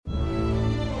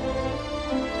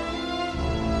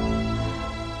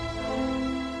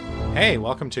Hey,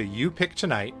 welcome to You Pick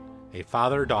Tonight, a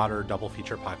father-daughter double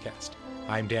feature podcast.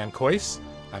 I'm Dan Coyce.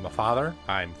 I'm a father.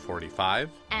 I'm 45.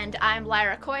 And I'm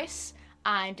Lyra Coyce.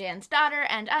 I'm Dan's daughter,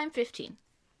 and I'm 15.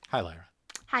 Hi, Lyra.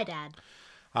 Hi,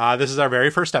 Dad. This is our very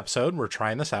first episode. We're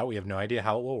trying this out. We have no idea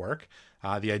how it will work.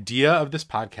 The idea of this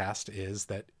podcast is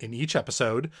that in each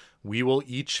episode, we will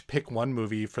each pick one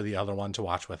movie for the other one to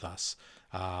watch with us.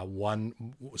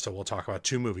 So we'll talk about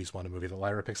two movies. One, a movie that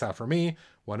Lyra picks out for me.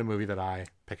 One, a movie that I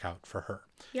pick out for her.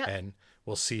 Yep. And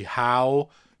we'll see how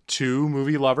two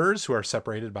movie lovers who are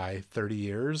separated by 30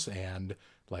 years and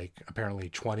like apparently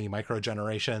 20 micro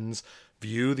generations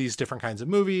view these different kinds of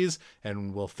movies.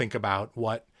 And we'll think about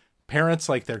what parents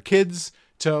like their kids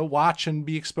to watch and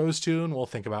be exposed to. And we'll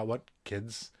think about what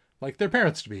kids like their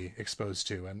parents to be exposed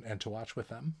to and to watch with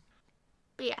them.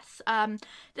 Yes.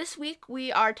 This week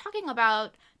we are talking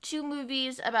about two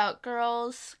movies about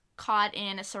girls caught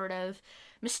in a sort of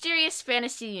mysterious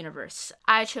fantasy universe.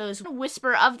 I chose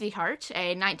Whisper of the Heart,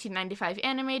 a 1995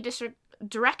 anime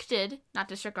directed, not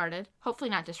disregarded, hopefully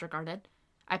not disregarded.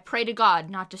 I pray to God,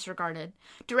 not disregarded.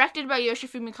 Directed by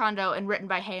Yoshifumi Kondo and written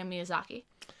by Hayao Miyazaki.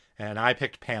 And I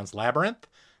picked Pan's Labyrinth,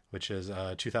 which is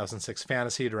a 2006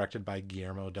 fantasy directed by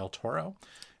Guillermo del Toro.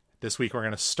 This week we're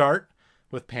going to start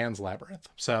with Pan's Labyrinth.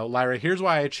 So, Lyra, here's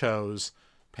why I chose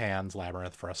Pan's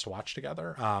Labyrinth for us to watch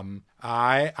together.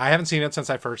 I haven't seen it since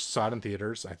I first saw it in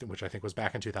theaters, which I think was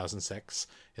back in 2006,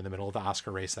 in the middle of the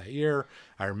Oscar race that year.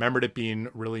 I remembered it being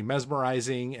really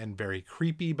mesmerizing and very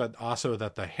creepy, but also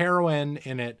that the heroine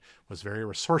in it was very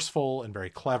resourceful and very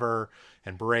clever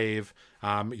and brave.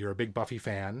 You're a big Buffy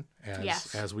fan,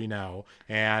 as we know.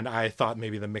 And I thought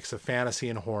maybe the mix of fantasy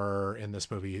and horror in this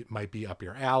movie might be up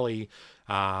your alley.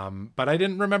 But I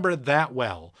didn't remember it that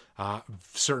well.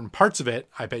 Certain parts of it,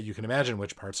 I bet you can imagine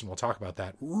which parts, and we'll talk about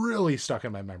that, really stuck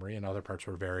in my memory, and other parts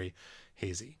were very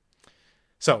hazy.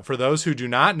 So, for those who do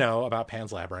not know about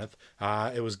Pan's Labyrinth,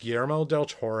 it was Guillermo del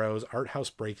Toro's art house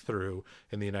breakthrough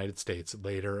in the United States.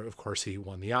 Later, of course, he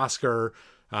won the Oscar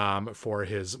for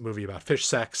his movie about fish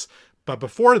sex. But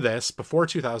before this, before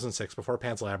 2006, before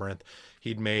Pan's Labyrinth,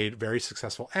 he'd made very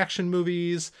successful action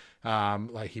movies.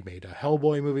 Like he made a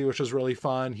Hellboy movie, which was really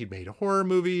fun. He'd made horror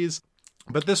movies.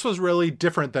 But this was really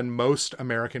different than most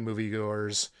American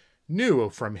moviegoers knew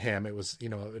from him. It was,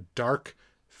 a dark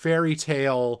fairy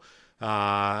tale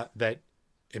that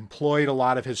employed a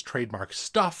lot of his trademark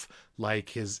stuff, like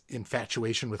his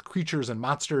infatuation with creatures and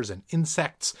monsters and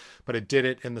insects, but it did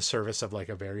it in the service of like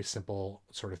a very simple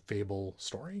sort of fable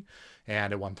story.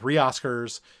 And it won 3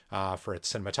 Oscars for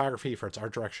its cinematography, for its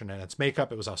art direction, and its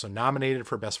makeup. It was also nominated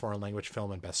for Best Foreign Language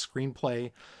Film and Best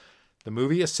Screenplay. The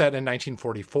movie is set in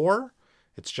 1944.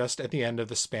 It's just at the end of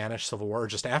the Spanish Civil War, or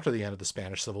just after the end of the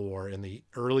Spanish Civil War, in the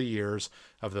early years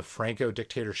of the Franco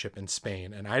dictatorship in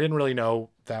Spain. And I didn't really know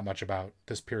that much about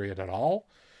this period at all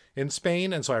in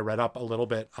Spain, and so I read up a little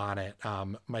bit on it.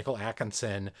 Michael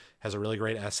Atkinson has a really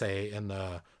great essay in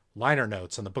the liner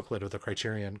notes and the booklet of the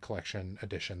Criterion Collection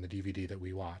edition, the DVD that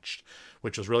we watched,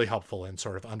 which was really helpful in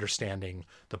sort of understanding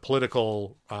the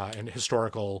political and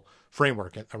historical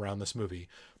framework around this movie.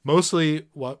 Mostly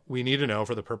what we need to know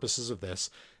for the purposes of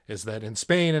this is that in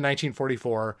Spain in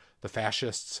 1944, the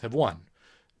fascists have won.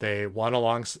 They won a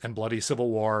long and bloody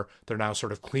civil war. They're now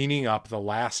sort of cleaning up the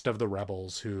last of the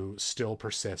rebels who still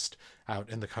persist out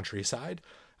in the countryside.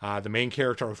 The main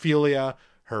character, Ophelia,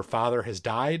 her father has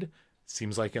died.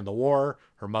 Seems like in the war,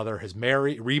 her mother has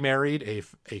remarried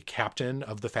a captain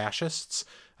of the fascists.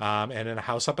 And in a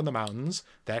house up in the mountains,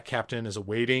 that captain is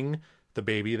awaiting the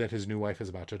baby that his new wife is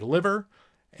about to deliver.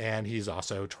 And he's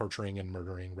also torturing and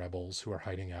murdering rebels who are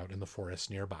hiding out in the forest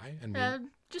nearby. And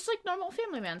just like normal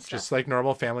family man stuff. Just like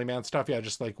normal family man stuff. Yeah,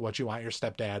 just like what you want your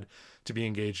stepdad to be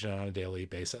engaged in on a daily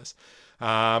basis.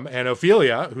 And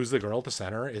Ophelia, who's the girl at the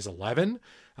center, is 11.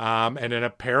 And in a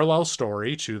parallel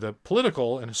story to the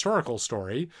political and historical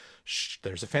story,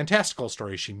 there's a fantastical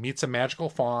story. She meets a magical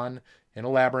faun in a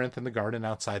labyrinth in the garden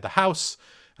outside the house.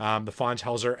 The faun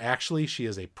tells her actually she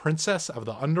is a princess of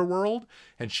the underworld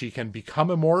and she can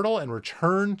become immortal and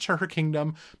return to her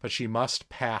kingdom, but she must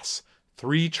pass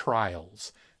 3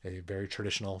 trials, a very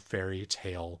traditional fairy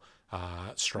tale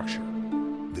structure.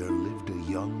 There lived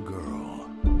a young girl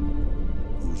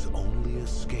whose only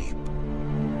escape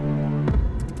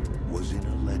was in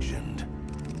a legend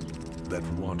that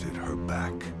wanted her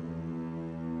back.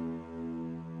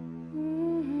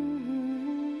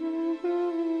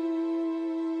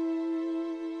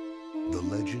 The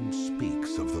legend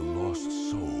speaks of the lost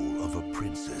soul of a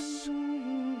princess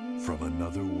from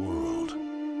another world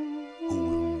who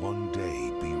will one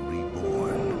day be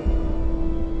reborn.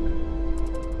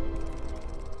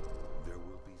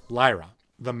 Lyra,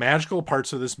 the magical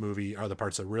parts of this movie are the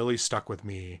parts that really stuck with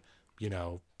me,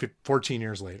 14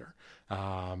 years later.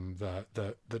 The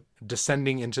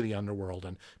descending into the underworld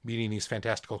and meeting these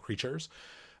fantastical creatures.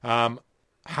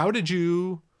 How did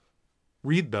you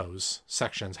read those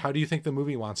sections? How do you think the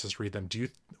movie wants us to read them?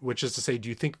 Which is to say, do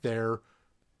you think they're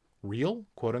real,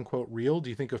 quote unquote real? Do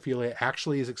you think Ophelia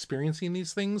actually is experiencing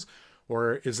these things?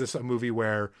 Or is this a movie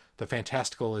where the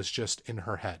fantastical is just in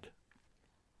her head?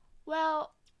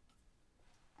 Well,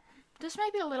 this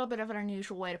might be a little bit of an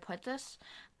unusual way to put this.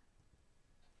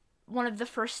 One of the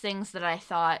first things that I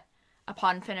thought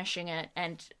upon finishing it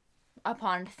and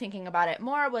upon thinking about it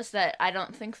more was that I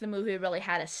don't think the movie really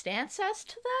had a stance as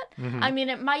to that. Mm-hmm. I mean,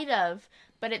 it might have,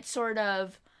 but it sort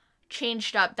of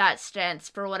changed up that stance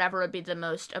for whatever would be the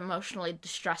most emotionally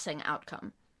distressing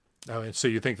outcome. Oh, and so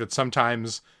you think that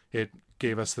sometimes it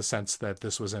gave us the sense that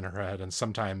this was in her head, and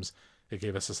sometimes it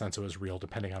gave us a sense it was real,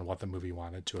 depending on what the movie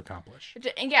wanted to accomplish.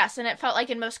 Yes, and it felt like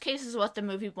in most cases what the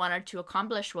movie wanted to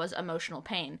accomplish was emotional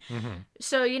pain. Mm-hmm.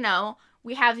 So,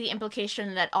 we have the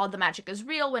implication that all the magic is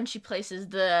real when she places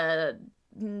the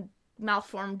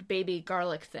malformed baby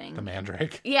garlic thing. The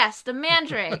mandrake. Yes, the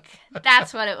mandrake.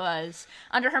 That's what it was.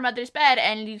 Under her mother's bed,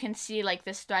 and you can see like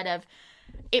this thread of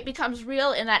it becomes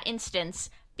real in that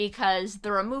instance because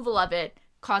the removal of it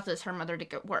causes her mother to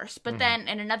get worse. But then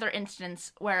in another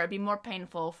instance where it'd be more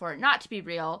painful for it not to be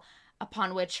real,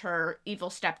 upon which her evil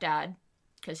stepdad,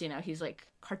 because, he's like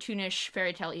cartoonish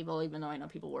fairy tale evil, even though I know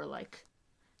people were like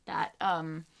that,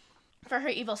 for her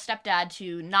evil stepdad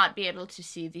to not be able to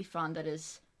see the fawn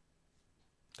that's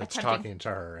talking to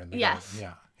her. And yes.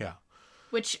 Yeah.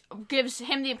 Which gives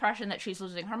him the impression that she's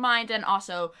losing her mind and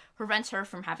also prevents her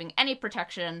from having any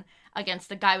protection against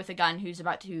the guy with a gun who's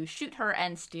about to shoot her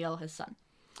and steal his son.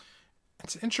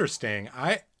 It's interesting.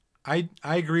 I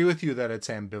agree with you that it's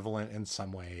ambivalent in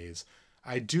some ways.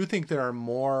 I do think there are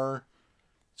more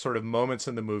sort of moments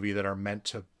in the movie that are meant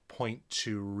to point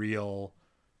to real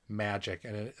magic,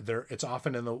 and it's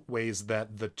often in the ways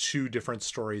that the two different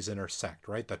stories intersect,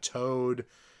 right? The toad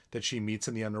that she meets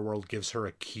in the underworld gives her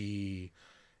a key,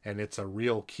 and it's a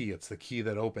real key. It's the key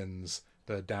that opens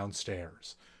the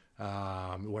downstairs,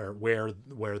 where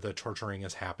the torturing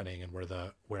is happening, and where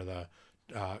the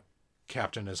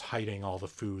captain is hiding all the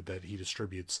food that he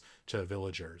distributes to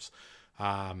villagers.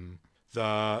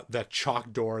 That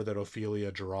chalk door that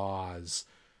Ophelia draws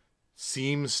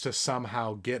seems to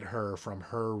somehow get her from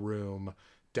her room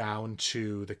down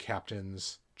to the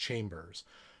captain's chambers.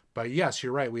 But yes,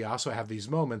 you're right. We also have these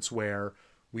moments where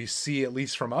we see, at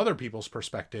least from other people's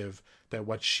perspective, that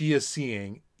what she is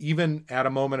seeing, even at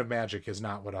a moment of magic, is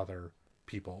not what other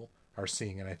people are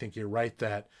seeing. And I think you're right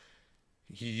that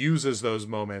he uses those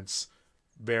moments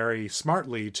very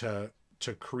smartly to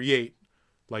create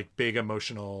like big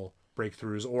emotional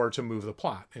breakthroughs or to move the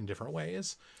plot in different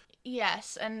ways.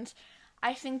 Yes, and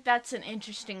I think that's an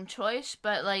interesting choice,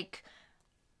 but like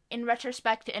in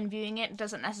retrospect and viewing it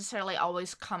doesn't necessarily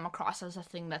always come across as a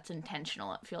thing that's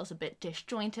intentional. It feels a bit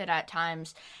disjointed at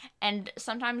times, and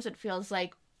sometimes it feels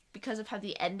like because of how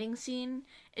the ending scene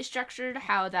is structured,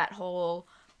 how that whole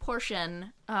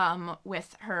portion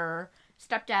with her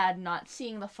stepdad not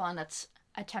seeing the fawn that's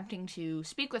attempting to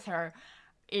speak with her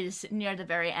is near the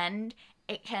very end.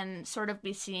 It can sort of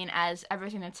be seen as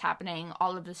everything that's happening,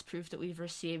 all of this proof that we've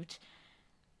received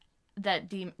that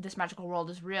this magical world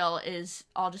is real, is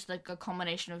all just like a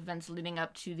culmination of events leading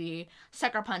up to the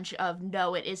sucker punch of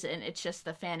no, it isn't. It's just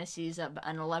the fantasies of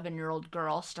an 11-year-old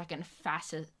girl stuck in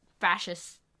fascist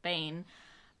Spain.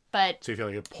 But so you feel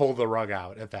like you pulled the rug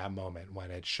out at that moment when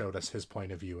it showed us his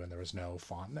point of view and there was no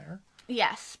fawn there.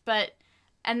 Yes,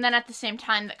 and then at the same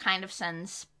time that kind of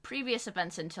sends previous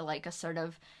events into like a sort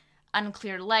of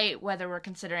unclear light, whether we're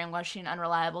considering was she an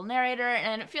unreliable narrator,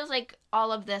 and it feels like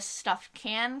all of this stuff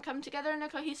can come together in a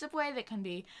cohesive way that can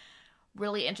be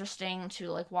really interesting to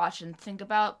like watch and think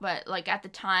about, but like at the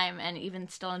time and even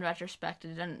still in retrospect, it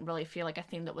didn't really feel like a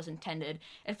thing that was intended.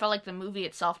 It felt like the movie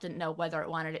itself didn't know whether it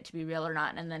wanted it to be real or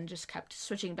not, and then just kept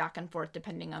switching back and forth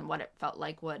depending on what it felt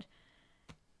like would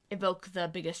evoke the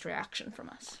biggest reaction from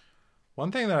us.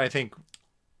 One thing that I think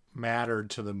mattered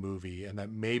to the movie, and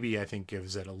that maybe I think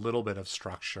gives it a little bit of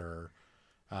structure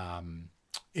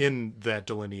in that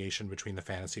delineation between the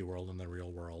fantasy world and the real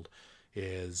world,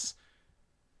 is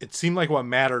it seemed like what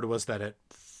mattered was that it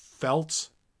felt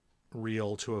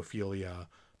real to Ophelia,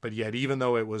 but yet even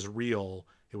though it was real,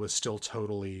 it was still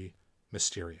totally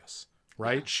mysterious,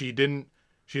 right? Yeah. She didn't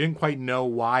quite know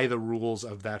why the rules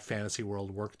of that fantasy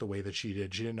world worked the way that she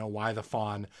did. She didn't know why the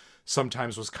fawn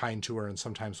sometimes was kind to her and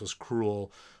sometimes was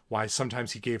cruel, why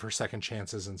sometimes he gave her second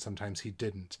chances and sometimes he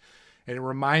didn't. And it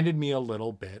reminded me a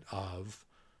little bit of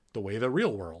the way the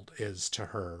real world is to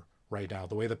her right now,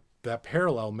 the way that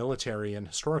parallel military and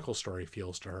historical story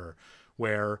feels to her,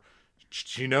 where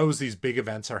she knows these big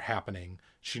events are happening.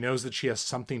 She knows that she has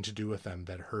something to do with them,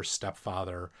 that her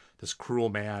stepfather, this cruel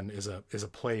man, is a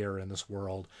player in this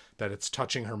world, that it's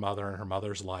touching her mother and her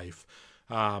mother's life,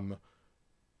 that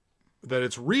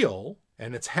it's real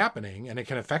and it's happening, and it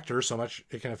can affect her so much.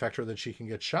 It can affect her that she can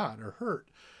get shot or hurt.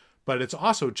 But it's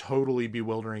also totally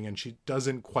bewildering, and she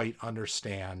doesn't quite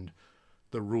understand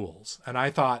the rules. And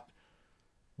I thought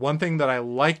one thing that I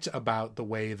liked about the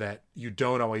way that you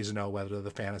don't always know whether the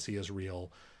fantasy is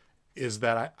real is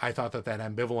that I thought that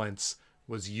ambivalence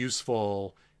was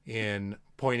useful in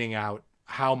pointing out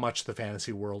how much the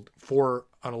fantasy world for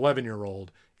an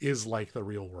 11-year-old is like the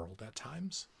real world at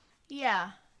times.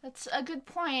 Yeah, that's a good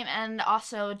point, and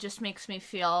also just makes me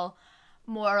feel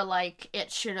more like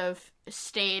it should have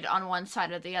stayed on one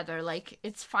side or the other. Like,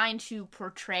 it's fine to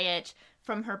portray it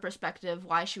from her perspective,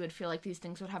 why she would feel like these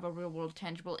things would have a real world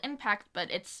tangible impact, but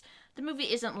the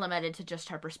movie isn't limited to just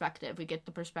her perspective. We get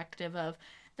the perspective of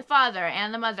the father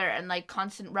and the mother and like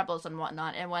constant rebels and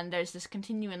whatnot, and when there's this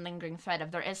continuing lingering thread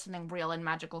of there is something real and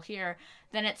magical here,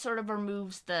 then it sort of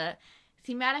removes the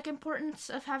thematic importance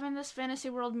of having this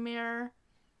fantasy world mirror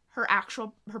her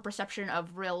perception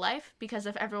of real life, because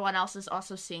if everyone else is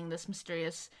also seeing this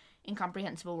mysterious,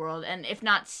 incomprehensible world, and if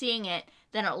not seeing it,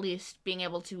 then at least being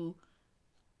able to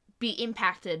be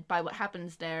impacted by what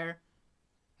happens there,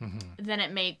 then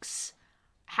it makes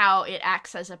how it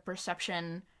acts as a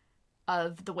perception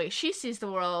of the way she sees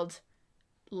the world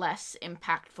less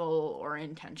impactful or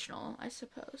intentional, I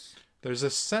suppose. There's a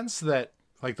sense that,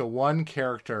 like, the one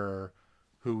character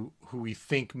who we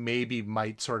think maybe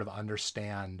might sort of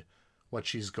understand what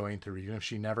she's going through, even if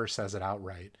she never says it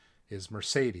outright, is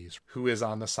Mercedes, who is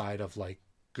on the side of, like,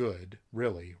 good,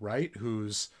 really, right? Who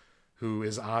is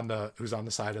on the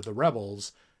side of the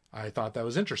rebels. I thought that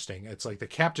was interesting. It's like the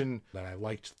captain that I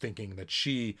liked, thinking that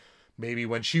she, maybe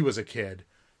when she was a kid,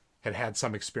 had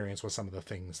some experience with some of the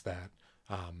things that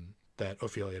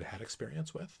Ophelia had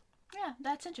experience with. Yeah,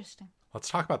 that's interesting. Let's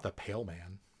talk about the Pale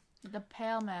Man. The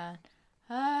Pale Man.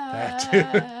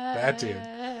 That dude.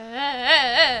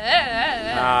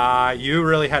 You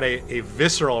really had a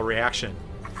visceral reaction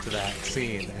to that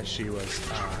scene as she was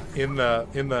in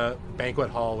the banquet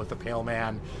hall with the Pale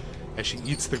Man, as she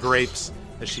eats the grapes,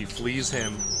 as she flees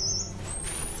him.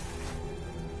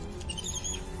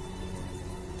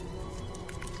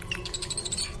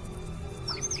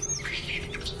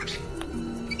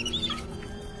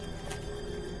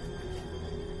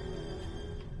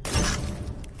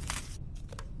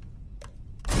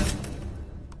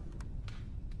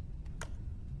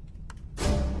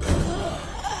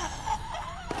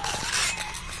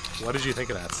 What did you think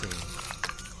of that scene?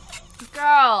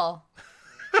 Girl.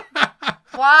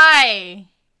 Why?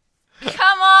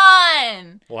 Come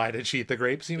on! Why did she eat the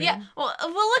grapes, you mean? Yeah, well,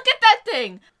 look at that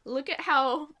thing! Look at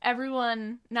how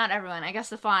not everyone, I guess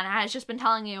the fawn has just been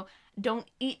telling you, don't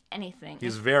eat anything.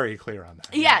 He's very clear on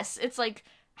that. Yes, it's like,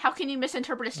 how can you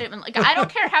misinterpret a statement? Like, I don't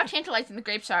care how tantalizing the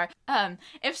grapes are.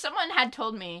 If someone had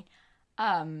told me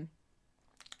that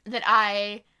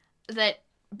by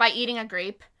eating a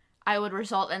grape, I would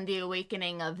result in the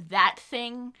awakening of that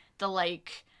thing, the,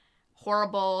 like,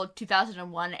 horrible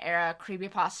 2001 era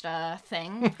creepypasta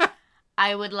thing,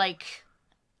 I would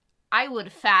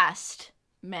fast,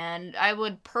 man. I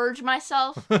would purge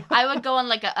myself. I would go on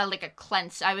like a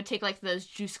cleanse. I would take like those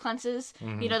juice cleanses,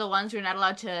 you know, the ones where you're not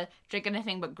allowed to drink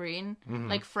anything but green,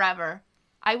 like forever.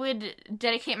 I would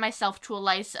dedicate myself to a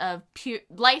life of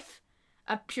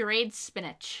pureed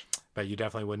spinach. But you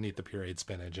definitely wouldn't eat the pureed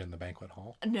spinach in the banquet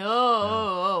hall.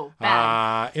 No.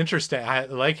 Bad. Interesting. I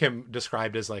like him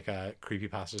described as like a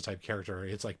creepypasta type character.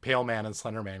 It's like Pale Man and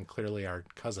Slender Man clearly are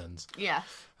cousins. Yeah.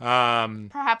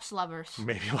 Perhaps lovers.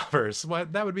 Maybe lovers.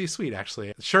 What? That would be sweet,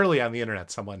 actually. Surely on the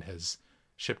internet someone has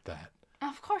shipped that.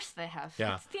 Of course they have.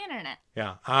 Yeah. It's the internet.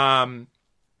 Yeah.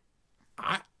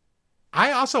 I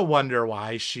also wonder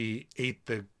why she ate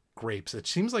the grapes. It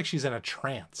seems like she's in a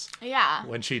trance. Yeah.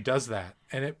 When she does that.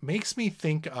 And it makes me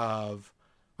think a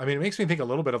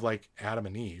little bit of like Adam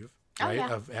and Eve, right? Oh,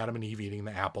 yeah. Of Adam and Eve eating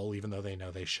the apple, even though they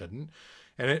know they shouldn't.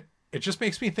 And it just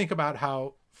makes me think about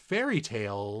how fairy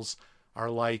tales are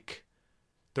like,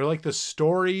 they're like the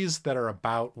stories that are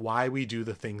about why we do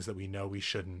the things that we know we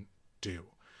shouldn't do.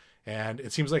 And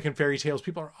it seems like in fairy tales,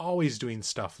 people are always doing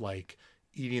stuff like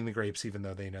eating the grapes even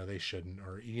though they know they shouldn't,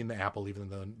 or eating the apple even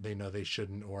though they know they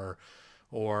shouldn't, or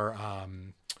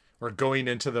going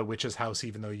into the witch's house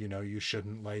even though you know you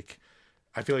shouldn't. Like,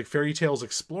 I feel like fairy tales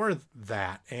explore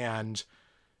that. And,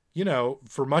 you know,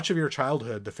 for much of your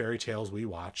childhood, the fairy tales we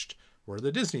watched were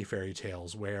the Disney fairy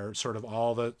tales, where sort of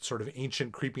all the sort of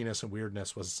ancient creepiness and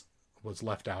weirdness was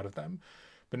left out of them.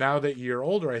 But now that you're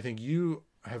older, I think you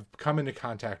have come into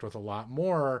contact with a lot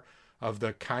more of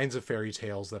the kinds of fairy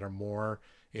tales that are more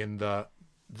in the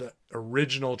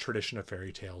original tradition of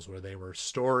fairy tales, where they were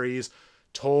stories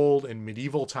told in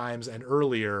medieval times and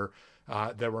earlier,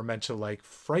 that were meant to like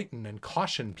frighten and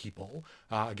caution people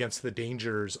against the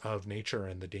dangers of nature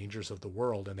and the dangers of the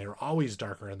world. And they were always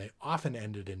darker, and they often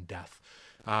ended in death.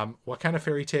 What kind of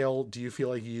fairy tale do you feel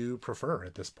like you prefer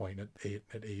at this point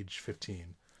at age 15?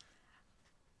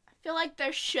 I feel like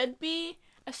there should be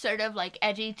a sort of like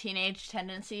edgy teenage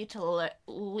tendency to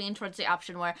lean towards the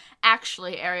option where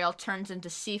actually Ariel turns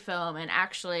into sea foam, and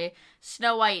actually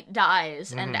Snow White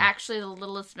dies, and actually the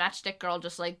littlest matchstick girl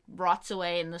just like rots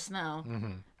away in the snow.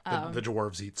 The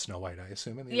dwarves eat Snow White, I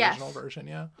assume, in the yes. original version.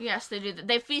 Yeah. Yes, they do.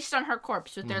 They feast on her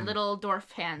corpse with their little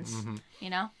dwarf hands.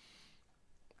 You know.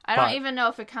 I don't even know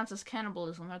if it counts as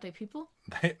cannibalism. Are they people?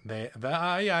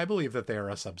 Yeah, I believe that they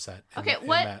are a subset. Okay,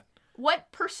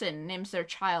 what person names their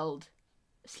child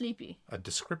Sleepy? A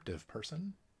descriptive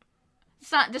person.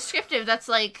 It's not descriptive. That's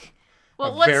like,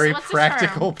 well, what's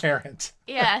practical parent.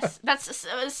 Yes, that's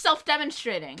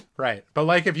self-demonstrating. Right, but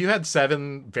like if you had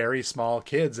 7 very small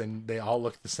kids and they all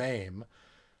looked the same,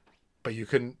 but you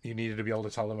needed to be able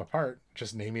to tell them apart.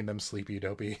 Just naming them Sleepy,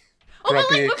 Dopey,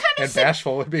 Grumpy, and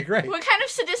Bashful would be great. What kind of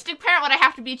sadistic parent would I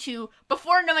have to be to,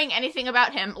 before knowing anything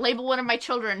about him, label one of my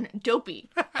children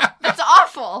Dopey? That's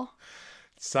awful.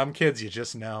 Some kids you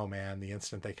just know, man, the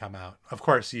instant they come out. Of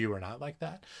course, you are not like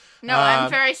that. No, I'm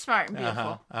very smart and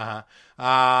beautiful.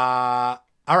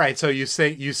 All right, so you say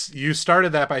you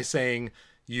started that by saying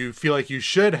you feel like you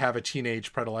should have a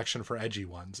teenage predilection for edgy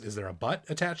ones. Is there a but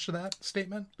attached to that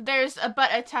statement? There's a but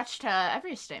attached to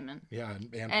every statement. Yeah,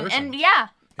 and person. And yeah,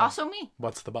 also me.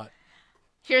 What's the but?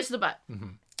 Here's the but.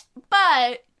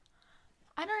 But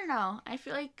I don't know. I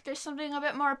feel like there's something a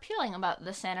bit more appealing about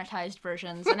the sanitized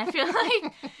versions, and I feel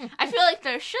like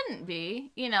there shouldn't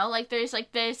be. You know, like there's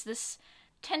this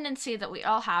tendency that we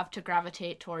all have to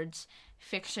gravitate towards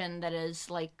fiction that is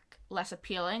like less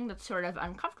appealing, that's sort of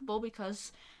uncomfortable,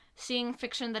 because seeing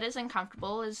fiction that is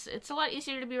uncomfortable it's a lot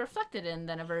easier to be reflected in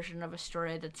than a version of a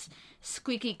story that's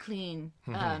squeaky clean.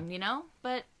 You know,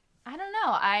 but I don't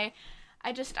know.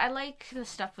 I like the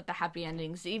stuff with the happy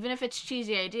endings. Even if it's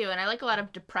cheesy, I do. And I like a lot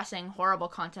of depressing, horrible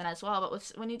content as well.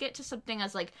 But when you get to something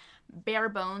as, like, bare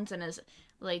bones and as,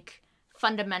 like,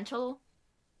 fundamental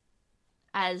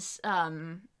as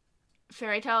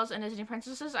fairy tales and Disney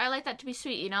princesses, I like that to be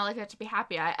sweet. You know, I like that to be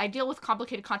happy. I deal with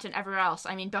complicated content everywhere else.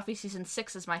 I mean, Buffy Season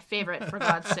 6 is my favorite, for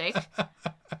God's sake.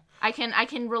 I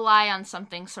can rely on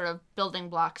something sort of building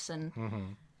blocks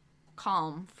and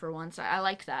calm for once. I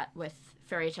like that with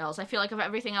fairy tales. I feel like if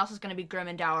everything else is going to be grim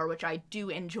and dour, which I do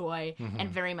enjoy and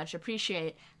very much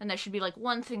appreciate, then there should be like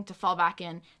one thing to fall back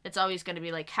in that's always going to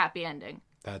be like happy ending.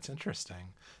 That's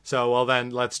interesting. So, well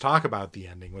then, let's talk about the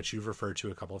ending, which you've referred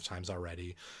to a couple of times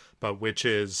already, but which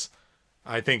is,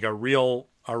 I think, a real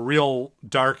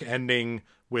dark ending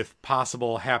with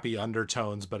possible happy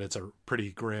undertones, but it's a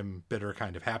pretty grim, bitter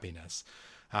kind of happiness.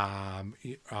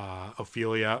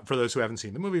 Ophelia, for those who haven't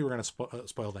seen the movie, we're going to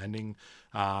spoil the ending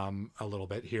a little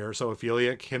bit here. So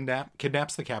Ophelia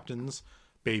kidnaps the captain's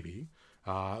baby.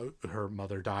 Her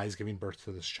mother dies giving birth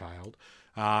to this child.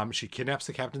 She kidnaps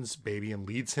the captain's baby and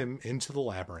leads him into the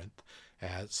labyrinth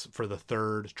for the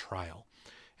 3rd trial.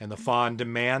 And the fawn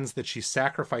demands that she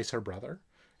sacrifice her brother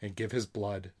and give his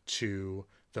blood to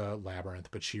the labyrinth,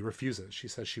 but she refuses. She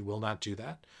says she will not do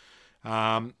that.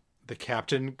 The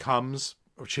captain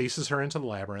chases her into the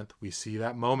labyrinth. We see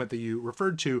that moment that you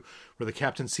referred to where the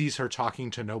captain sees her talking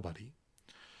to nobody.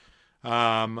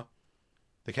 The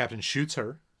captain shoots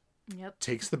her,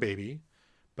 takes the baby,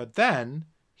 but then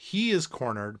he is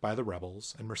cornered by the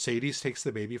rebels, and Mercedes takes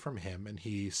the baby from him, and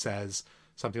he says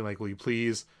something like, "Will you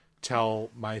please tell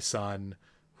my son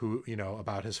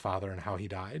about his father and how he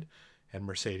died?" And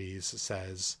Mercedes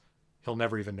says, "He'll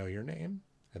never even know your name."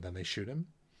 And then they shoot him.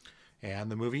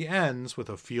 And the movie ends with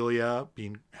Ophelia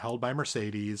being held by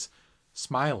Mercedes,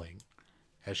 smiling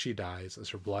as she dies, as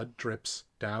her blood drips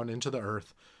down into the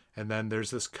earth. And then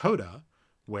there's this coda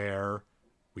where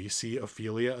we see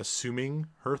Ophelia assuming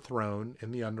her throne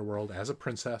in the underworld as a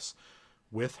princess,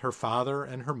 with her father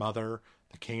and her mother,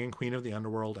 the king and queen of the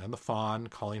underworld, and the fawn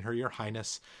calling her Your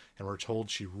Highness. And we're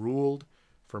told she ruled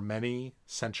for many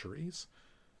centuries.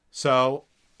 So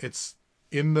it's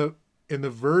in the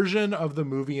version of the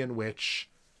movie in which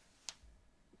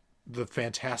the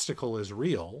fantastical is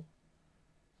real,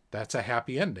 that's a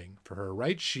happy ending for her,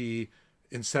 right? She,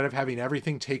 instead of having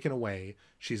everything taken away,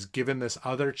 she's given this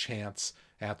other chance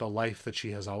at the life that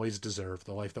she has always deserved,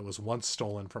 the life that was once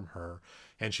stolen from her,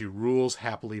 and she rules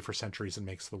happily for centuries and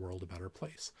makes the world a better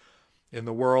place. In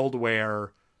the world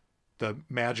where the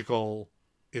magical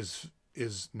is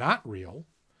not real,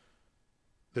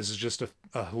 this is just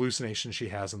a hallucination she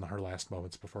has in her last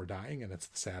moments before dying, and it's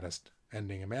the saddest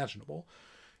ending imaginable.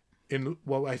 In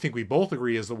what I think we both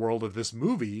agree is the world of this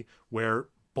movie, where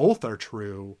both are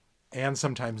true and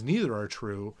sometimes neither are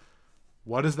true,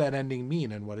 what does that ending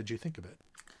mean, and what did you think of it?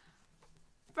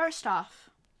 First off,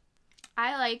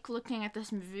 I like looking at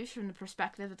this movie from the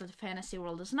perspective that the fantasy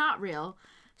world is not real,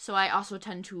 so I also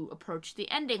tend to approach the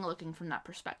ending looking from that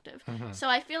perspective. Mm-hmm. So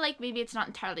I feel like maybe it's not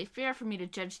entirely fair for me to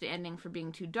judge the ending for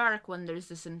being too dark when there's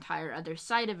this entire other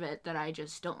side of it that I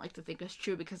just don't like to think is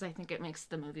true, because I think it makes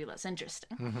the movie less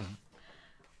interesting. Mm-hmm.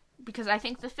 Because I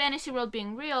think the fantasy world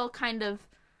being real kind of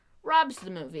robs the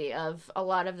movie of a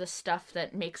lot of the stuff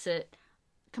that makes it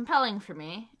compelling for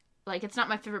me. Like, it's not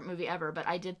my favorite movie ever, but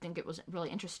I did think it was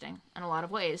really interesting in a lot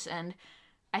of ways. And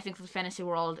I think the fantasy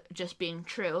world just being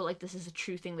true, like this is a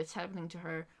true thing that's happening to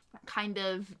her, kind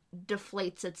of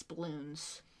deflates its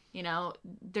balloons. You know,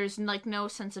 there's like no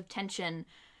sense of tension,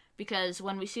 because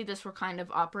when we see this, we're kind of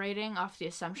operating off the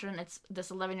assumption it's this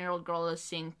 11-year-old girl is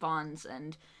seeing fawns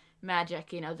and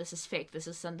magic. You know, this is fake. This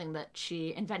is something that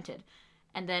she invented.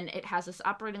 And then it has us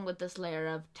operating with this layer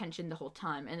of tension the whole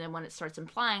time. And then when it starts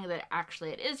implying that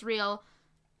actually it is real,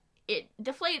 it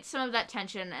deflates some of that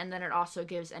tension, and then it also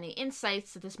gives any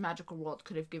insights that this magical world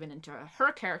could have given into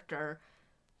her character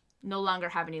no longer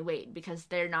have any weight, because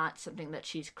they're not something that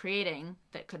she's creating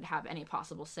that could have any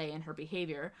possible say in her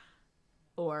behavior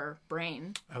or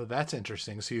brain. Oh, that's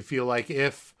interesting. So you feel like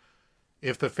if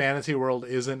the fantasy world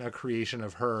isn't a creation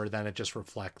of her, then it just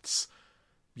reflects,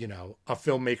 you know, a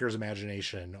filmmaker's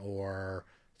imagination or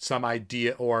some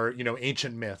idea, or, you know,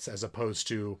 ancient myths, as opposed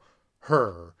to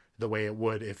her, the way it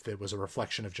would if it was a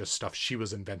reflection of just stuff she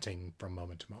was inventing from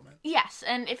moment to moment. Yes,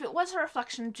 and if it was a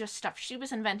reflection of just stuff she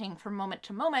was inventing from moment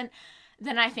to moment,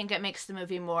 then I think it makes the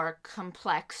movie more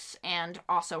complex, and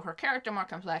also her character more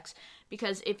complex,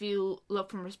 because if you look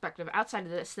from a perspective outside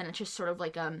of this, then it's just sort of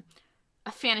like a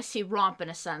fantasy romp, in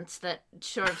a sense, that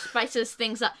sort of spices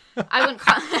things up. I wouldn't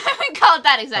call it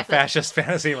that exactly. A fascist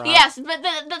fantasy romp. Yes, but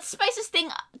that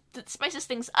spices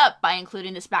things up by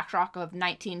including this backdrop of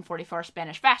 1944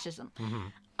 Spanish fascism.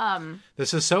 Mm-hmm.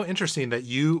 This is so interesting that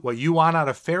what you want out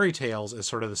of fairy tales is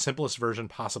sort of the simplest version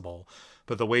possible,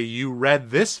 but the way you read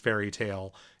this fairy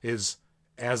tale is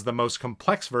as the most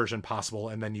complex version possible,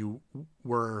 and then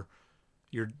you're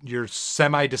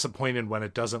semi-disappointed when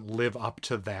it doesn't live up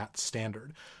to that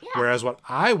standard. Yeah. Whereas what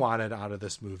I wanted out of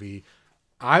this movie,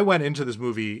 I went into this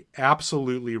movie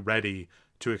absolutely ready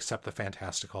to accept the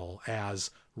fantastical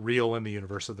as real in the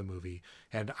universe of the movie.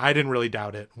 And I didn't really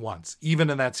doubt it once. Even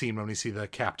in that scene when we see the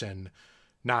captain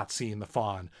not seeing the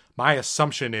fawn, my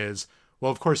assumption is,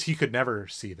 well, of course he could never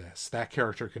see this. That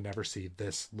character could never see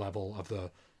this level of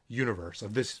the universe,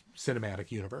 of this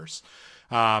cinematic universe.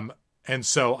 And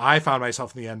so I found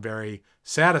myself in the end very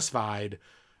satisfied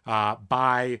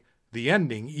by the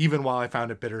ending, even while I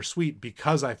found it bittersweet,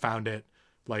 because I found it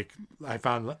like I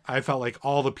felt like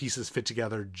all the pieces fit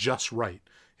together just right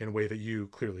in a way that you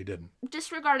clearly didn't.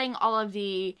 Disregarding all of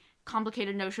the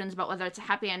complicated notions about whether it's a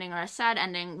happy ending or a sad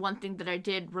ending, one thing that I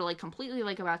did really completely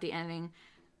like about the ending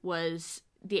was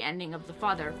the ending of the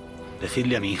father.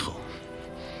 Decidle a mi hijo.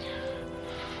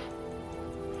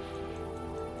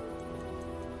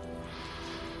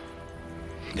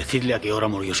 Decidle a qué hora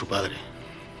murió su padre.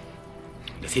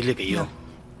 Decidle que yo... No.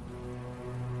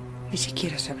 Ni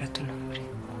siquiera sabrá tu nombre.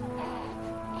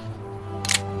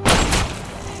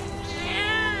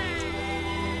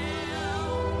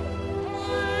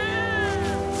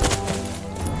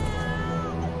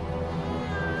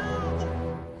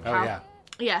 Oh, yeah.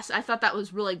 Yes, I thought that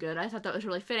was really good. I thought that was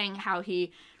really fitting, how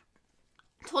he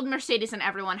told Mercedes and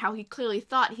everyone how he clearly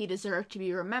thought he deserved to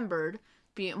be remembered,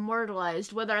 be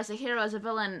immortalized, whether as a hero, as a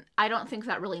villain. I don't think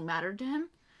that really mattered to him.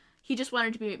 He just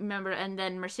wanted to be remembered, and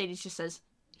then Mercedes just says,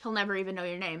 he'll never even know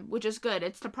your name, which is good.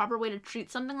 It's the proper way to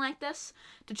treat something like this,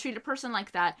 to treat a person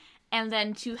like that, and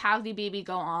then to have the baby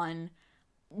go on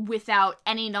without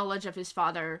any knowledge of his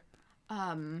father,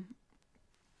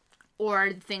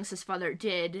 or the things his father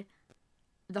did,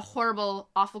 the horrible,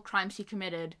 awful crimes he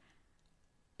committed,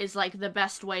 is like the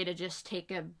best way to just take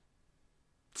a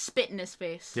spit in his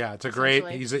face. Yeah, it's a great,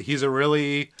 he's a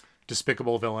really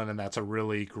despicable villain, and that's a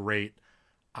really great,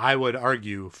 I would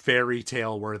argue, fairy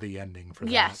tale worthy ending for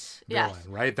that villain,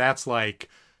 right? That's like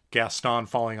Gaston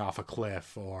falling off a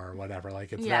cliff or whatever.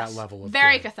 Like, it's that level of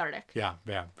very good. Cathartic. Yeah,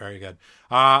 very good.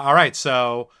 All right,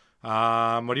 so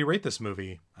what do you rate this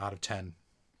movie out of 10?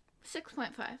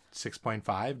 6.5.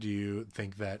 6.5. Do you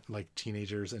think that like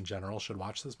teenagers in general should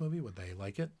watch this movie? Would they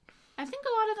like it? I think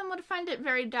a lot of them would find it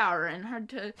very dour and hard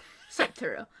to sit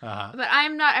through. Uh-huh. But I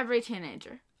am not every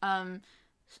teenager.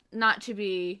 Not to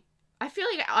be... I feel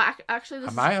like actually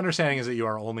this My understanding is that you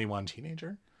are only one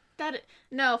teenager.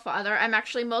 No, Father. I'm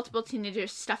actually multiple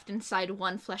teenagers stuffed inside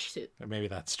one flesh suit. Maybe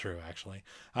that's true, actually.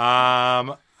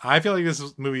 I feel like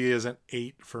this movie is an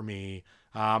 8 for me.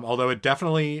 Although it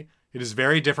is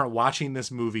very different watching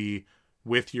this movie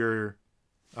with your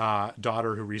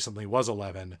daughter who recently was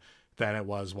 11 than it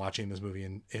was watching this movie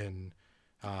in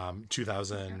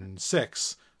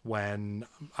 2006 when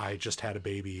I just had a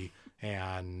baby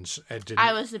and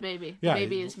I was the baby. Yeah, the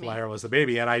baby is me. Lyra was the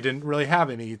baby, and I didn't really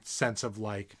have any sense of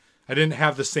like, I didn't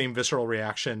have the same visceral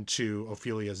reaction to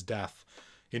Ophelia's death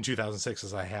in 2006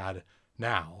 as I had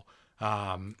now. Yeah,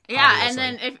 obviously.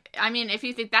 and then if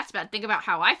you think that's bad, think about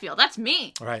how I feel. That's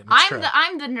me. Right,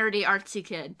 I'm the nerdy artsy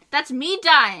kid. That's me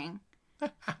dying.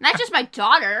 Not just my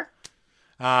daughter.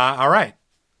 All right.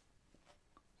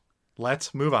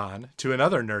 Let's move on to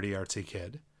another nerdy artsy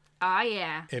kid. Ah,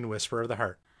 yeah. In Whisper of the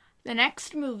Heart. The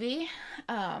next movie,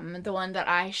 the one that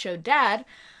I showed Dad,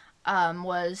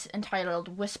 was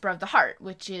entitled Whisper of the Heart,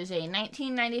 which is a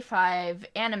 1995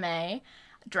 anime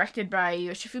directed by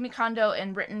Yoshifumi Kondo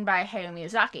and written by Hayao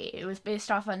Miyazaki. It was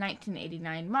based off a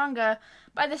 1989 manga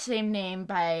by the same name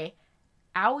by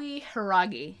Aoi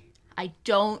Hiragi. I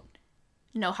don't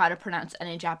know how to pronounce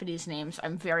any Japanese names.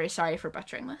 I'm very sorry for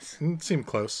butchering this. It seemed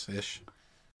close-ish.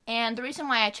 And the reason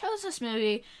why I chose this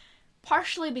movie,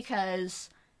 partially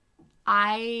because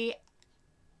I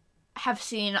have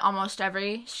seen almost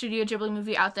every Studio Ghibli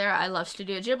movie out there. I love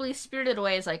Studio Ghibli. Spirited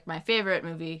Away is like my favorite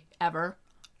movie ever.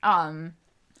 And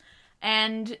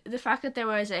the fact that there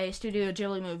was a Studio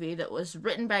Ghibli movie that was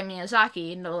written by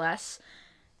Miyazaki, no less,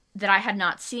 that I had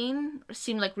not seen,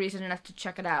 seemed like reason enough to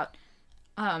check it out.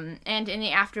 And in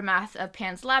the aftermath of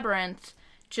Pan's Labyrinth,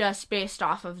 just based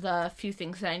off of the few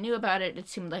things that I knew about it, it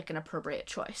seemed like an appropriate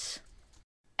choice.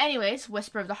 Anyways,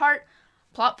 Whisper of the Heart.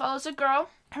 Plot follows a girl.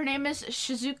 Her name is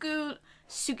Shizuku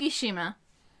Tsukishima.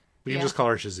 We can just call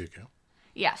her Shizuku.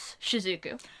 Yes,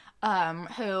 Shizuku.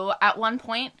 Who, at one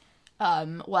point,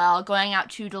 while going out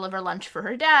to deliver lunch for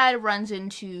her dad, runs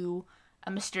into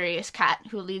a mysterious cat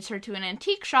who leads her to an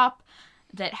antique shop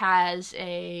that has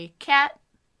a cat,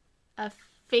 a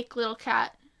fake little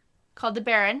cat, called the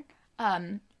Baron,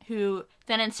 who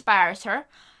then inspires her.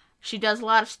 She does a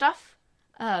lot of stuff.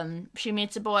 She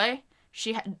meets a boy.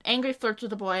 She angry flirts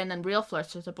with a boy and then real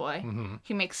flirts with a boy. Mm-hmm.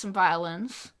 He makes some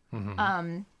violins.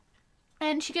 Mm-hmm.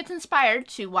 And she gets inspired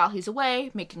to, while he's away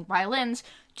making violins,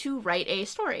 to write a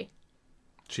story.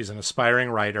 She's an aspiring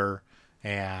writer,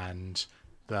 and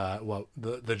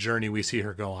the journey we see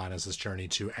her go on is this journey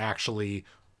to actually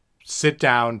sit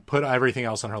down, put everything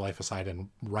else in her life aside, and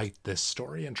write this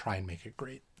story and try and make it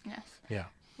great. Yes. Yeah.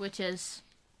 Which is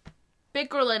big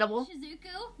relatable.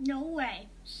 Shizuku? No way.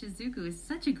 Shizuku is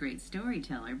such a great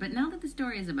storyteller, but now that the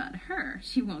story is about her,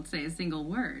 she won't say a single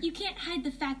word. You can't hide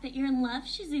the fact that you're in love,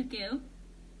 Shizuku.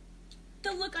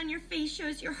 The look on your face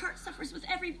shows your heart suffers with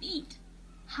every beat.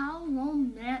 How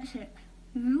romantic.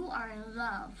 You are in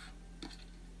love.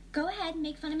 Go ahead,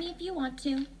 make fun of me if you want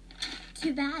to.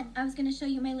 Too bad. I was going to show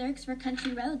you my lyrics for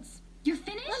Country Roads. You're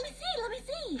finished? Let me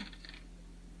see.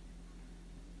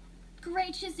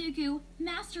 Great, Shizuku.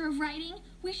 Master of writing,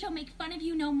 we shall make fun of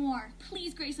you no more.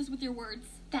 Please grace us with your words.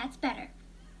 That's better.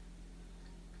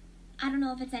 I don't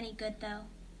know if it's any good, though.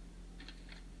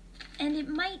 And it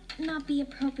might not be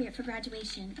appropriate for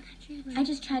graduation. I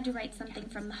just tried to write something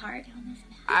from the heart.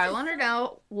 I want to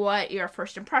know what your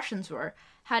first impressions were.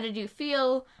 How did you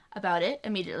feel about it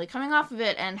immediately coming off of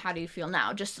it, and how do you feel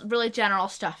now? Just really general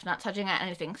stuff, not touching on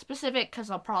anything specific,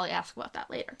 because I'll probably ask about that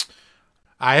later.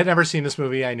 I had never seen this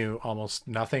movie. I knew almost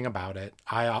nothing about it.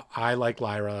 I like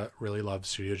Lyra, really love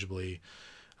Studio Ghibli.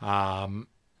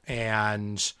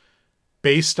 And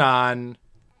based on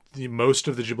most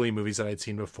of the Ghibli movies that I'd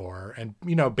seen before, and,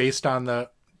 you know, based on the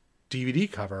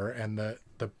DVD cover and the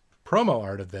promo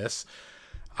art of this,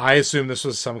 I assumed this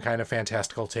was some kind of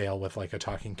fantastical tale with like a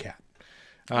talking cat.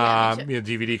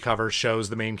 DVD cover shows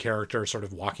the main character sort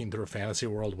of walking through a fantasy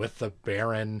world with the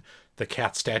Baron, the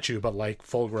cat statue, but like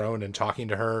full grown and talking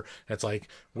to her. It's like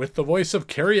with the voice of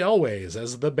Carrie Elways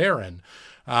as the Baron.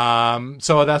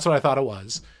 So that's what I thought it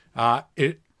was.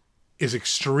 It is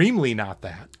extremely not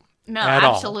that. No, at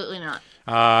absolutely all.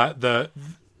 not.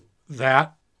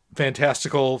 That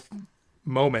fantastical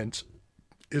moment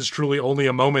is truly only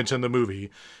a moment in the movie.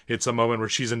 It's a moment where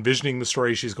she's envisioning the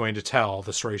story she's going to tell,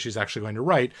 the story she's actually going to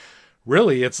write.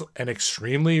 Really, it's an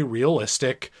extremely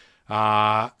realistic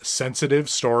sensitive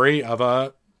story of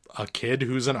a kid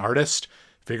who's an artist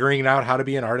figuring out how to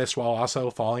be an artist while also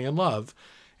falling in love.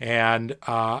 And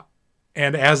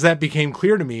as that became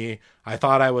clear to me, I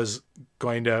thought I was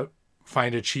going to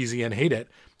find it cheesy and hate it.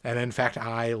 And in fact,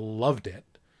 I loved it.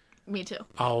 Me too.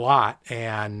 A lot.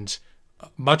 And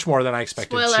much more than I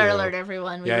expected. Spoiler alert,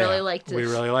 everyone. We really liked it. We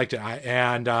really liked it.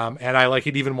 And I like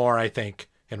it even more, I think,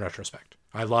 in retrospect.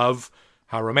 I love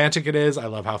how romantic it is. I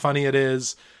love how funny it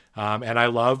is. And I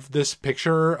love this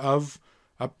picture of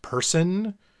a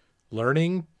person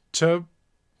learning to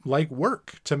like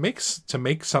work, to make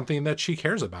something that she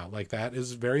cares about. Like, that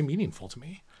is very meaningful to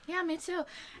me. Yeah, me too.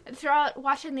 Throughout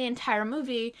watching the entire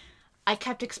movie, I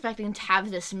kept expecting to have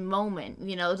this moment,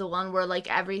 you know, the one where like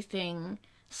everything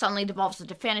suddenly devolves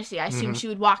into fantasy. I assumed she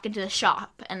would walk into the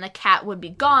shop and the cat would be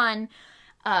gone.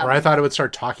 Or I thought it would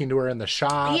start talking to her in the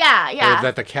shop. Yeah. Or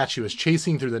that the cat she was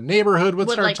chasing through the neighborhood would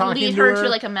start like, talking lead to her. to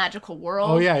like a magical world.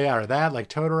 Oh, yeah. Or that, like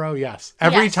Totoro, yes.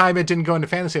 Every time it didn't go into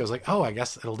fantasy, I was like, oh, I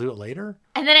guess it'll do it later.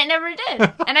 And then it never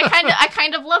did. And I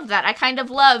kind of love that. I kind of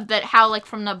love that how, like,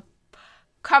 from the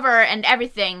cover and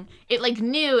everything, it, like,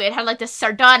 knew it had, like, this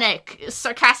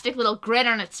sarcastic little grin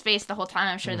on its face the whole time.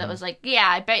 I'm sure that was like, yeah,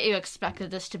 I bet you expected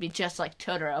this to be just like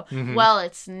Totoro. Well,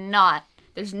 it's not.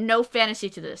 There's no fantasy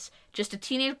to this. Just a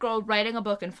teenage girl writing a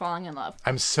book and falling in love.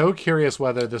 I'm so curious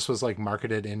whether this was like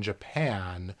marketed in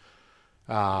Japan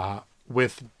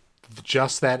with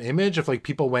just that image. If like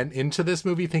people went into this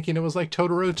movie thinking it was like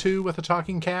Totoro 2 with a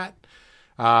talking cat,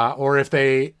 or if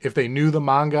they knew the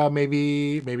manga,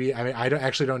 maybe. I mean,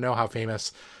 actually don't know how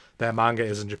famous that manga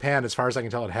is in Japan. As far as I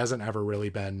can tell, it hasn't ever really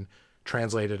been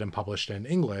translated and published in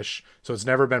English, so it's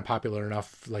never been popular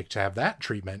enough like to have that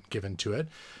treatment given to it.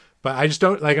 But I just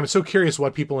don't, like, I'm so curious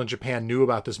what people in Japan knew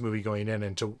about this movie going in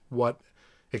and to what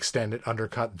extent it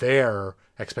undercut their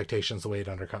expectations the way it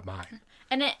undercut mine.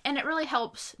 And it really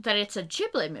helps that it's a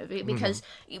Ghibli movie because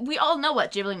we all know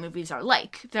what Ghibli movies are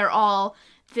like. They're all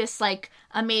this, like,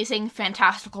 amazing,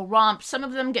 fantastical romp. Some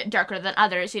of them get darker than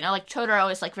others. You know, like,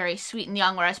 Totoro is, like, very sweet and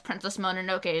young, whereas Princess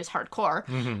Mononoke is hardcore.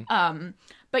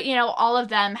 But, you know, all of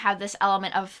them have this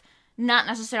element of not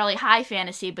necessarily high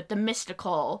fantasy, but the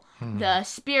mystical, the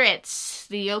spirits,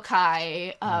 the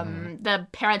yokai, the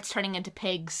parents turning into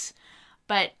pigs.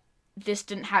 But this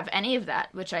didn't have any of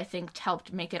that, which I think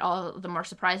helped make it all the more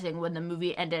surprising when the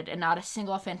movie ended and not a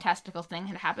single fantastical thing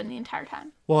had happened the entire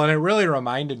time. Well, and it really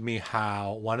reminded me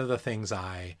how one of the things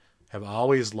I have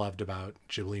always loved about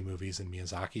Ghibli movies and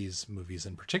Miyazaki's movies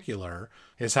in particular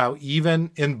is how even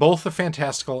in both the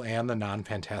fantastical and the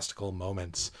non-fantastical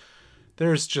moments,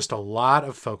 there's just a lot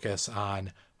of focus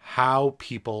on how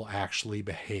people actually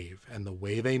behave and the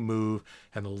way they move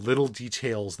and the little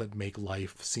details that make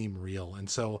life seem real. And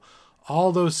so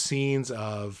all those scenes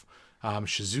of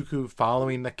Shizuku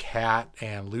following the cat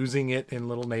and losing it in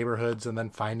little neighborhoods and then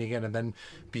finding it and then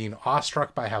being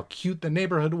awestruck by how cute the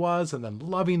neighborhood was and then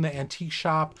loving the antique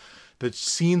shop, the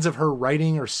scenes of her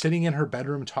writing or sitting in her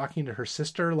bedroom talking to her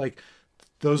sister, like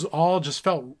those all just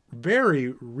felt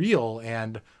very real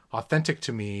and authentic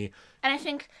to me. And I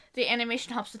think the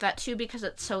animation helps with that too because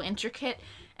it's so intricate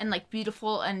and like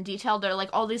beautiful and detailed. There are like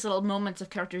all these little moments of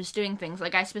characters doing things.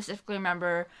 Like I specifically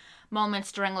remember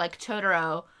moments during like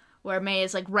Totoro where Mei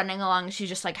is like running along and she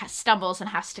just like stumbles and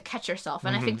has to catch herself.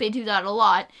 And I think they do that a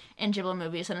lot in Ghibli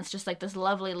movies, and it's just like this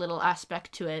lovely little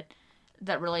aspect to it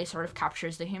that really sort of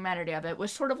captures the humanity of it, which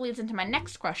sort of leads into my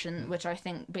next question, which I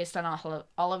think based on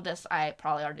all of this, I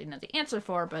probably already know the answer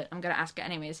for, but I'm going to ask it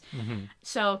anyways.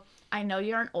 So I know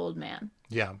you're an old man.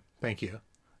 Yeah, thank you.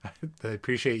 I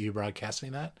appreciate you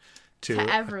broadcasting that to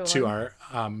everyone. To our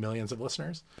millions of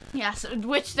listeners. Yes,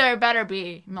 which there better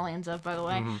be millions of, by the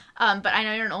way. But I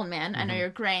know you're an old man. I know you're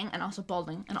graying and also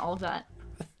balding and all of that.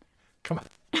 Come on.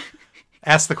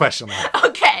 Ask the question, Laura.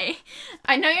 Okay.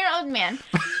 I know you're an old man.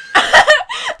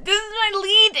 This is my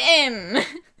lead-in.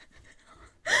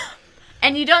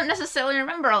 And you don't necessarily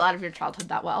remember a lot of your childhood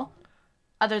that well,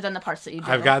 other than the parts that you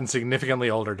do. I've gotten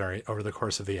significantly older over the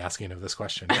course of the asking of this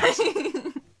question. Yes.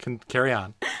 Can carry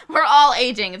on. We're all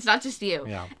aging. It's not just you.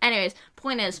 Yeah. Anyways,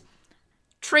 point is,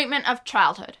 treatment of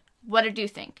childhood. What did you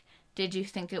think? Did you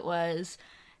think it was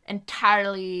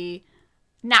entirely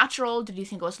natural? Did you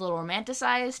think it was a little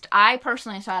romanticized? I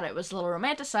personally thought it was a little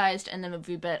romanticized in the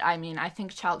movie, but I mean, I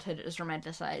think childhood is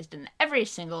romanticized in every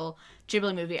single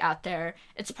Ghibli movie out there.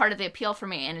 It's part of the appeal for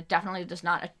me, and it definitely does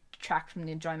not detract from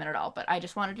the enjoyment at all, but I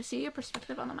just wanted to see your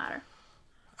perspective on the matter.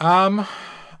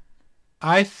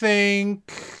 I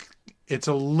think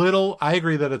I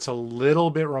agree that it's a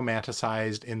little bit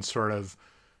romanticized in sort of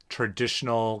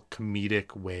traditional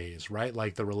comedic ways, right?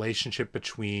 Like the relationship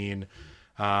between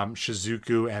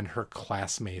Shizuku and her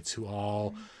classmates, who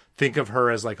all think of her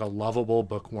as like a lovable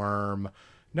bookworm.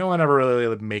 No one ever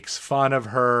really makes fun of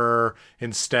her.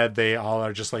 Instead, they all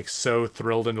are just like so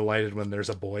thrilled and delighted when there's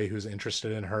a boy who's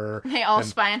interested in her. They all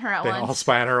spy on her at once. They all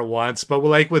spy on her at once, but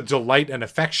like with delight and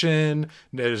affection.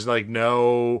 There's like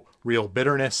no real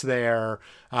bitterness there.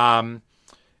 And,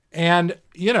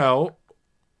 you know,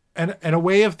 and a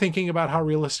way of thinking about how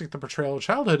realistic the portrayal of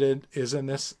childhood is in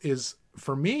this is,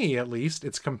 for me at least,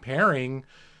 it's comparing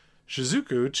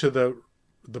Shizuku to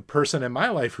the person in my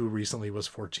life who recently was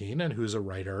 14 and who's a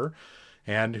writer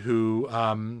and who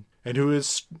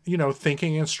is, you know,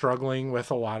 thinking and struggling with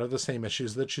a lot of the same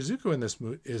issues that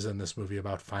Shizuku is in this movie,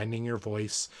 about finding your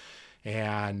voice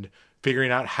and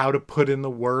figuring out how to put in the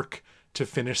work to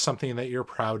finish something that you're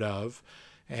proud of.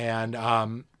 And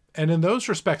in those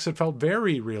respects, it felt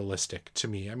very realistic to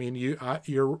me. I mean,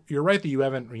 you're right that you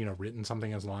haven't, you know, written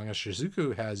something as long as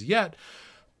Shizuku has yet,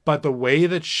 but the way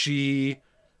that she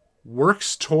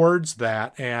works towards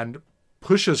that and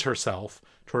pushes herself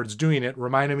towards doing it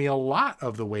reminded me a lot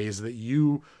of the ways that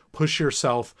you push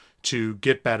yourself to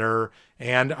get better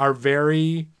and are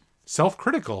very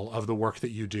self-critical of the work that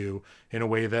you do in a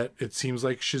way that it seems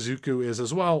like Shizuku is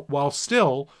as well, while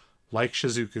still, like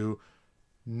Shizuku,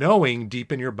 knowing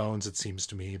deep in your bones, it seems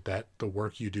to me, that the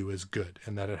work you do is good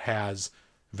and that it has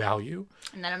value.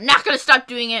 And that I'm not going to stop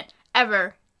doing it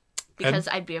ever because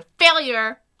I'd be a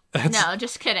failure. No,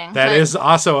 just kidding. That is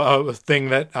also a thing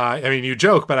that, I mean, you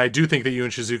joke, but I do think that you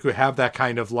and Shizuku have that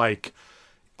kind of like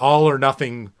all or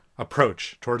nothing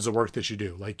approach towards the work that you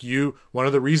do. Like one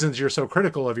of the reasons you're so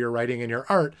critical of your writing and your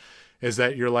art is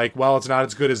that you're like, well, it's not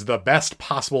as good as the best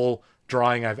possible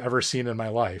drawing I've ever seen in my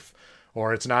life.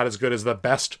 Or it's not as good as the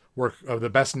best work of the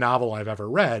best novel I've ever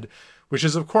read, which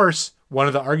is, of course, one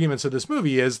of the arguments of this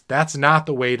movie is that's not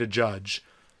the way to judge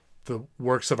the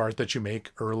works of art that you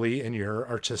make early in your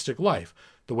artistic life.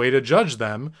 The way to judge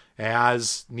them,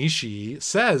 as Nishi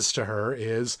says to her,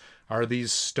 are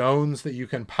these stones that you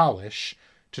can polish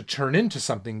to turn into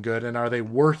something good, and are they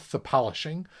worth the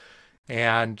polishing?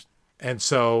 And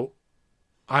so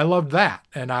I loved that.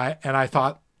 And I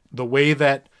thought the way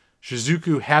that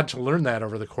Shizuku had to learn that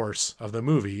over the course of the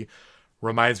movie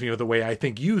reminds me of the way I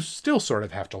think you still sort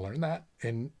of have to learn that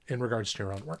in regards to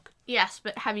your own work. Yes,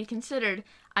 but have you considered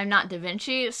I'm not Da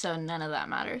Vinci, so none of that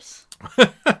matters.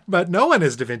 But no one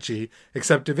is Da Vinci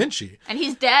except Da Vinci. And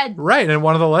he's dead. Right, and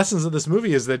one of the lessons of this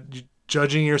movie is that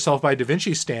judging yourself by Da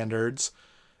Vinci standards,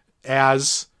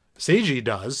 as Seiji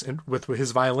does with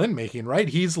his violin making, right?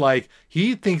 He's like,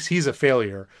 he thinks he's a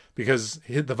failure because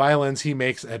the violins he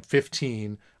makes at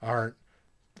 15 aren't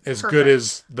as good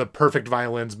as the perfect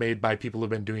violins made by people who've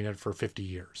been doing it for 50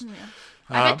 years. Yeah.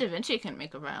 I bet Da Vinci couldn't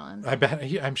make a violin.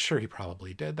 I'm sure he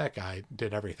probably did. That guy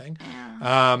did everything.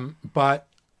 Yeah. But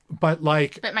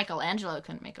Michelangelo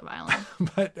couldn't make a violin.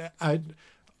 But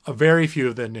a very few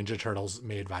of the Ninja Turtles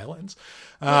made violins.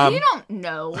 Well, you don't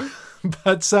know.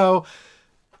 But so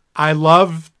I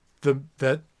loved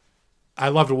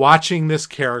watching this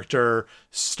character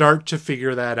start to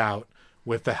figure that out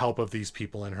with the help of these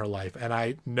people in her life. And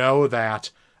I know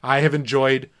that I have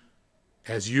enjoyed,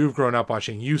 as you've grown up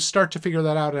watching you start to figure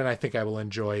that out, and I think I will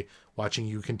enjoy watching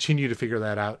you continue to figure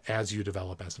that out as you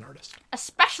develop as an artist.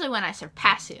 Especially when I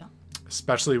surpass you.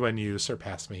 Especially when you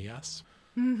surpass me, yes.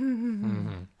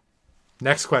 Mm-hmm.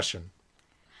 Next question.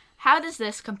 How does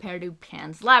this compare to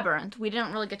Pan's Labyrinth? We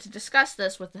didn't really get to discuss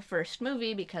this with the first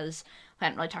movie because we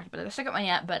hadn't really talked about the second one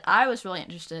yet, but I was really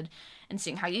interested in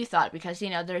seeing how you thought because, you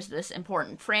know, there's this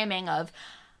important framing of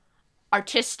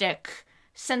artistic,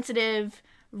 sensitive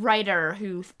writer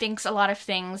who thinks a lot of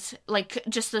things, like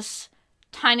just this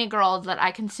tiny girl that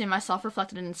I can see myself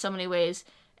reflected in so many ways,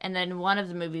 and then in one of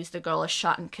the movies the girl is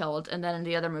shot and killed, and then in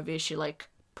the other movie she, like,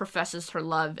 professes her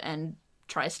love and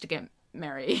tries to get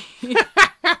married.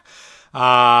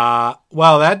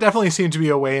 Well, that definitely seemed to be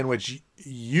a way in which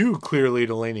you clearly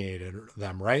delineated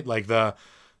them, right? Like the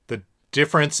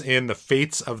difference in the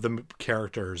fates of the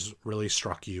characters really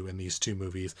struck you in these two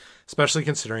movies, especially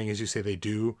considering, as you say, they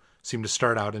do seem to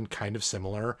start out in kind of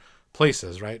similar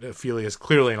places, right? Ophelia is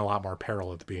clearly in a lot more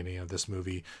peril at the beginning of this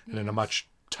movie and in a much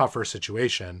tougher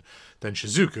situation than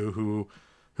Shizuku, who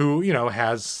you know,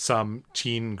 has some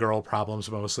teen girl problems,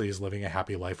 but mostly is living a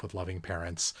happy life with loving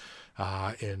parents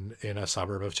in a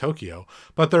suburb of Tokyo.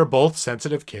 But they're both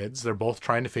sensitive kids. They're both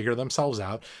trying to figure themselves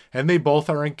out, and they both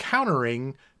are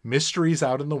encountering mysteries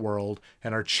out in the world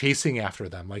and are chasing after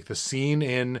them. Like the scene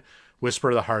in Whisper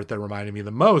of the Heart that reminded me the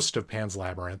most of Pan's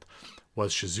Labyrinth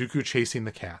was Shizuku chasing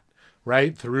the cat,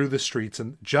 right, through the streets,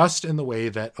 and just in the way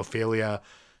that Ophelia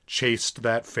chased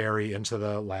that fairy into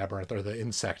the labyrinth, or the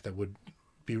insect that would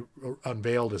be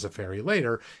unveiled as a fairy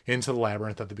later, into the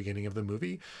labyrinth at the beginning of the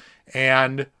movie.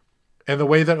 And the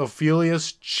way that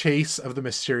Ophelia's chase of the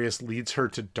mysterious leads her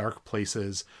to dark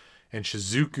places and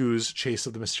Shizuku's chase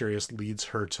of the mysterious leads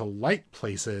her to light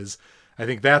places, I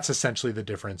think that's essentially the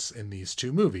difference in these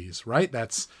two movies, right?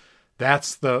 That's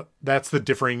the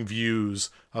differing views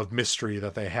of mystery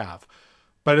that they have.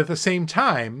 But at the same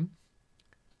time,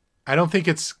 I don't think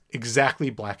it's exactly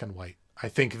black and white. I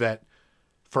think that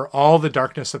for all the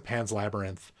darkness of Pan's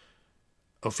Labyrinth,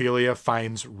 Ophelia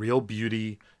finds real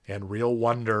beauty and real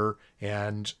wonder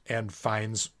and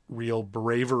finds real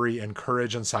bravery and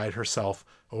courage inside herself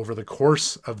over the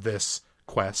course of this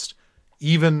quest,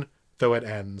 even though it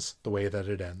ends the way that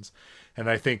it ends. And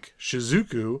I think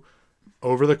Shizuku,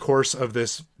 over the course of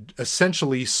this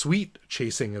essentially sweet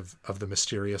chasing of the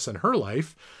mysterious in her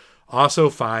life, also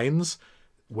finds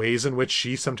ways in which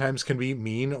she sometimes can be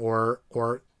mean or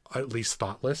at least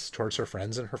thoughtless towards her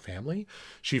friends and her family.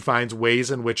 She finds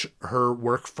ways in which her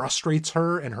work frustrates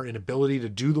her and her inability to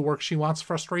do the work she wants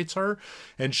frustrates her.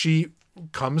 And she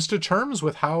comes to terms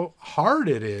with how hard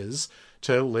it is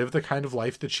to live the kind of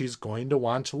life that she's going to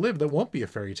want to live that won't be a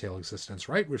fairy tale existence,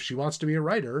 right? If she wants to be a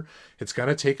writer, it's going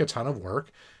to take a ton of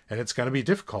work and it's going to be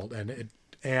difficult.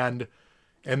 And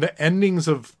the endings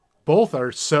of both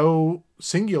are so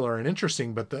singular and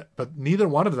interesting, but neither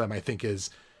one of them, I think, is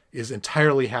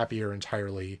entirely happy or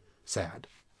entirely sad.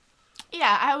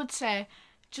 Yeah, I would say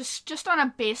just on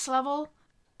a base level,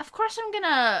 of course I'm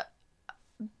gonna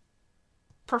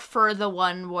prefer the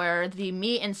one where the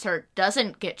me insert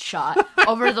doesn't get shot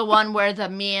over the one where the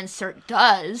me insert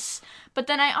does. But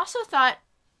then I also thought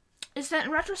is that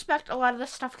in retrospect, a lot of the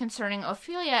stuff concerning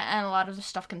Ophelia and a lot of the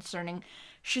stuff concerning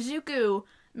Shizuku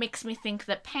makes me think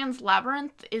that Pan's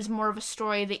Labyrinth is more of a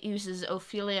story that uses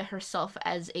Ophelia herself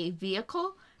as a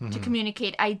vehicle to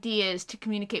communicate ideas, to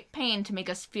communicate pain, to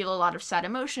make us feel a lot of sad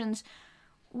emotions,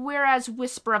 whereas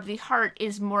Whisper of the Heart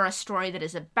is more a story that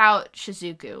is about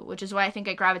Shizuku, which is why I think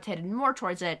I gravitated more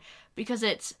towards it, because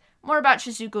it's more about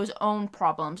Shizuku's own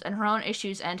problems and her own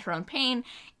issues and her own pain,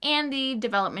 and the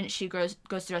development she goes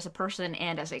through as a person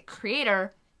and as a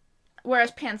creator,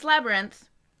 whereas Pan's Labyrinth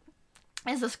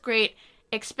is this great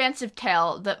expansive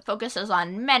tale that focuses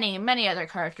on many, many other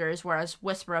characters, whereas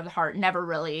Whisper of the Heart never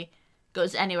really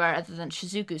goes anywhere other than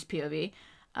Shizuku's POV.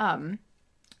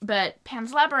 But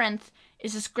Pan's Labyrinth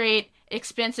is this great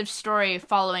expansive story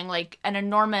following like an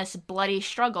enormous bloody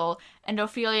struggle, and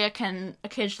Ophelia can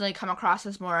occasionally come across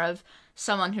as more of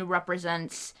someone who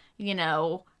represents, you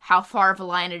know, how far of a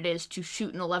line it is to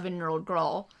shoot an 11-year-old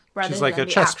girl. She's like a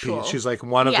chess piece. She's like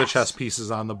one of the chess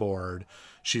pieces on the board.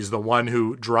 She's the one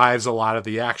who drives a lot of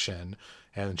the action,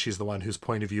 and she's the one whose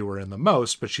point of view we're in the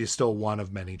most, but she's still one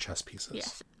of many chess pieces.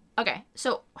 Yes. Okay,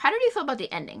 so how did you feel about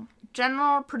the ending?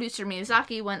 General producer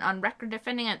Miyazaki went on record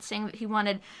defending it, saying that he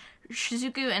wanted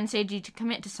Shizuku and Seiji to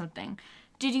commit to something.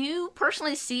 Did you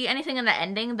personally see anything in the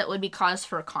ending that would be cause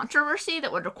for controversy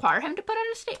that would require him to put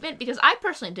out a statement? Because I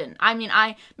personally didn't. I mean,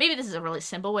 maybe this is a really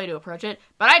simple way to approach it,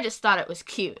 but I just thought it was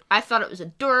cute. I thought it was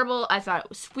adorable. I thought it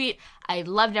was sweet. I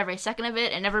loved every second of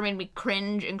it. It never made me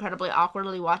cringe incredibly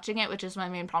awkwardly watching it, which is my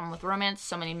main problem with romance.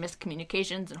 So many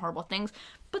miscommunications and horrible things.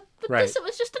 But right. This, it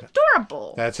was just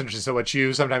adorable. That's interesting. So what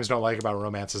you sometimes don't like about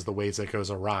romance is the ways it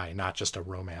goes awry, not just a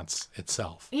romance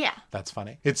itself. Yeah. That's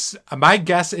funny. It's my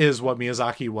guess is what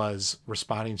Miyazaki was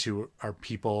responding to are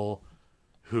people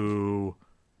who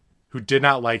did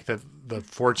not like the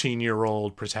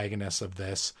 14-year-old protagonists of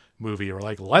this movie were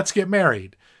like, let's get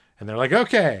married. And they're like,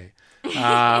 okay.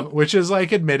 Which is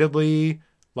like, admittedly,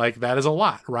 like that is a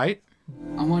lot, right?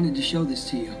 I wanted to show this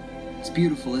to you. It's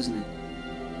beautiful, isn't it?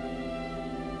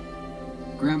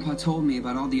 Grandpa told me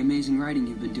about all the amazing writing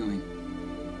you've been doing.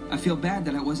 I feel bad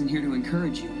that I wasn't here to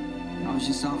encourage you. I was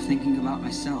just off thinking about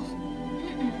myself.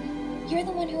 You're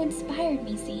the one who inspired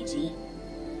me, Seiji.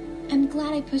 I'm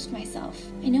glad I pushed myself.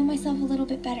 I know myself a little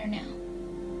bit better now.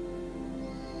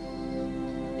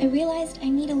 I realized I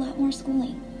need a lot more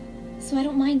schooling, so I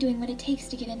don't mind doing what it takes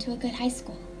to get into a good high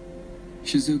school.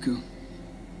 Shizuku,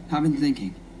 I've been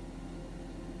thinking.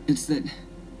 It's that...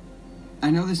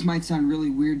 I know this might sound really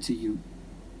weird to you,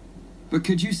 but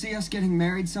could you see us getting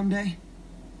married someday?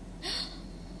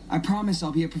 I promise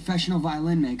I'll be a professional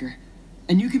violin maker,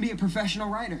 and you can be a professional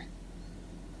writer.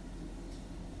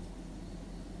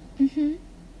 Mm-hmm.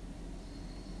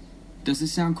 Does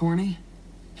this sound corny?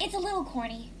 It's a little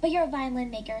corny, but you're a violin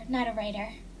maker, not a writer.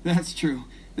 That's true.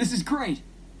 This is great.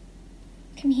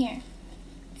 Come here.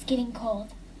 It's getting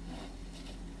cold.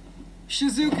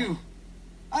 Shizuku,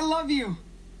 I love you.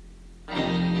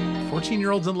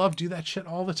 14-year-olds in love do that shit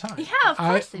all the time. Yeah, of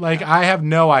course they do. I have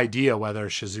no idea whether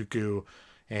Shizuku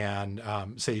and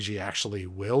Seiji actually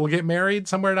will get married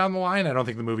somewhere down the line. I don't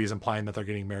think the movie is implying that they're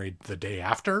getting married the day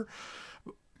after.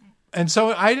 And so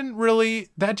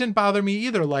that didn't bother me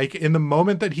either. Like, in the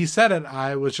moment that he said it,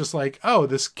 I was just like, oh,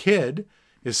 this kid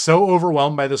is so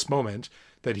overwhelmed by this moment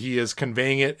that he is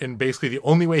conveying it in basically the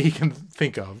only way he can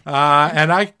think of.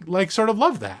 And I sort of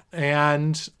love that.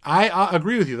 And I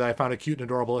agree with you that I found it cute and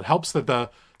adorable. It helps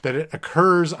that it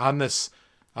occurs on this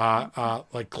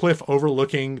cliff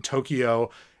overlooking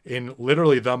Tokyo in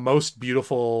literally the most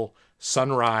beautiful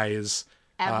sunrise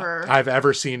I've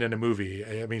ever seen in a movie.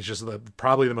 I mean, it's just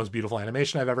probably the most beautiful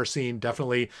animation I've ever seen.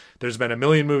 Definitely, there's been a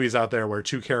million movies out there where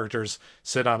two characters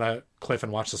sit on a cliff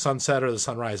and watch the sunset or the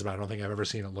sunrise, but I don't think I've ever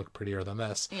seen it look prettier than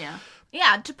this. Yeah.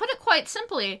 Yeah, to put it quite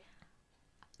simply,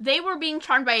 they were being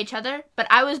charmed by each other, but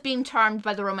I was being charmed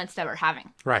by the romance they were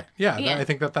having. Right. Yeah. I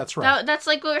think that's right. That's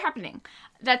like what was happening.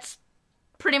 That's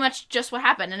pretty much just what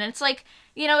happened. And it's like,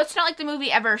 it's not like the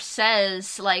movie ever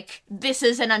says, like, this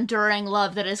is an enduring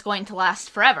love that is going to last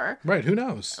forever. Right, who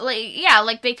knows?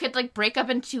 Like, they could, like, break up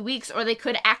in 2 weeks, or they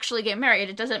could actually get married.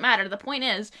 It doesn't matter. The point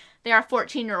is, they are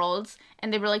 14-year-olds,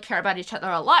 and they really care about each other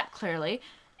a lot, clearly.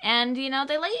 And, they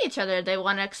like each other. They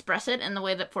want to express it in the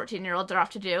way that 14-year-olds are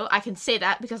off to do. I can say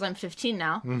that because I'm 15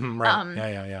 now. Mm-hmm, right.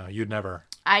 Yeah. You'd never.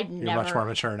 I'd You're never. much more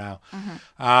mature now.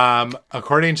 Mm-hmm.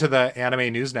 According to the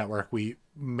Anime News Network, we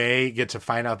may get to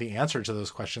find out the answer to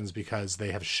those questions because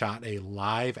they have shot a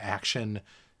live action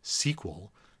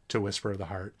sequel to Whisper of the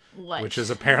Heart, which is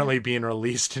apparently being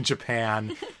released in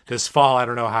Japan this fall. I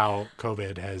don't know how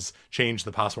COVID has changed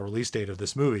the possible release date of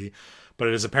this movie, but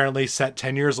it is apparently set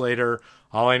 10 years later.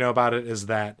 All I know about it is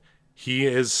that he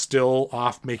is still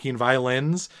off making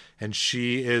violins, and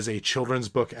she is a children's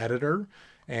book editor.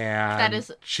 And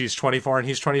she's 24 and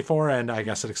he's 24, and I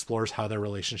guess it explores how their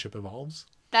relationship evolves.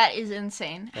 That is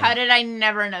insane. Yeah. How did I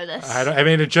never know this? I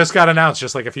mean, it just got announced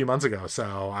just like a few months ago,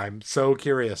 so I'm so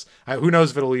curious. Who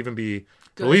knows if it'll even be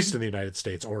released in the United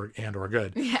States or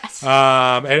good. Yes.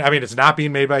 I mean, it's not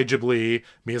being made by Ghibli.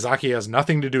 Miyazaki has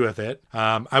nothing to do with it.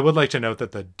 I would like to note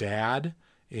that the dad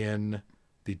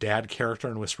character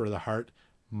in Whisper of the Heart,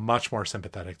 much more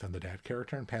sympathetic than the dad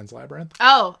character in Pan's Labyrinth.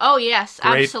 Oh yes,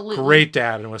 absolutely. Great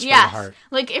dad in Whisper of the Heart.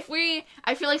 Like,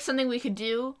 I feel like something we could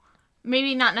do,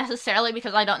 maybe not necessarily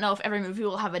because I don't know if every movie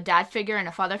will have a dad figure and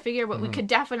a father figure, but we could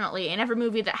definitely, in every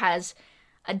movie that has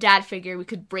a dad figure, we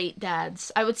could rate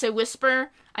dads. I would say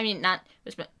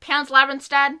Pan's Labyrinth's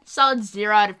dad, solid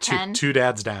 0 out of 10. Two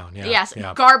dads down, yeah. Yes,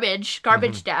 yeah. Garbage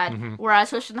dad. Mm-hmm.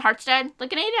 Whereas Whisper of the Heart's dad,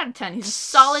 like an 8 out of 10. He's a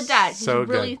solid dad. He's a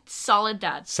really solid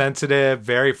dad. Sensitive,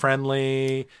 very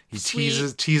friendly. He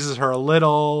teases her a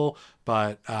little,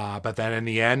 but then in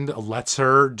the end lets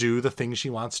her do the things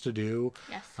she wants to do.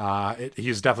 Yes.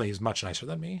 He's much nicer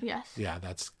than me. Yes. Yeah,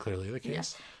 that's clearly the case.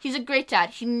 Yes. He's a great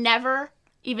dad. He never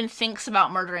even thinks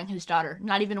about murdering his daughter.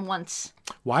 Not even once.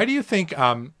 Why do you think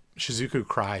Shizuku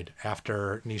cried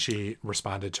after Nishi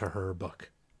responded to her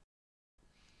book?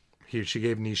 She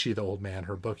gave Nishi, the old man,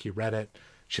 her book. He read it.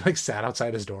 She sat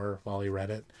outside his door while he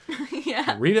read it.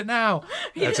 Yeah. Read it now.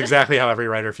 That's exactly how every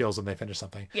writer feels when they finish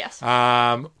something. Yes.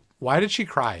 Why did she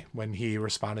cry when he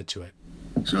responded to it?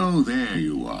 So there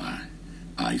you are.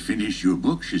 I finished your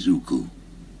book, Shizuku.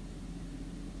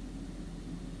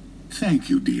 Thank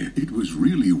you, dear. It was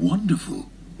really wonderful.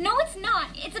 No, it's not.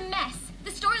 It's a mess.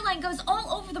 The storyline goes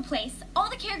all over the place. All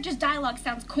the characters' dialogue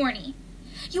sounds corny.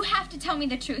 You have to tell me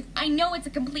the truth. I know it's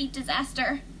a complete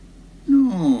disaster.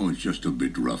 No, it's just a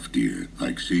bit rough, dear.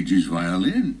 Like Seiji's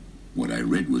violin. What I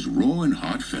read was raw and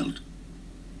heartfelt.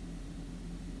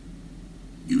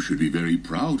 You should be very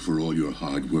proud for all your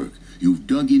hard work. You've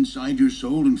dug inside your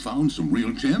soul and found some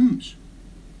real gems.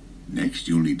 Next,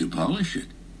 you'll need to polish it,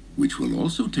 which will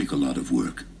also take a lot of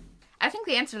work. I think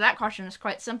the answer to that question is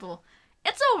quite simple.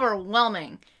 It's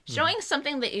overwhelming. Showing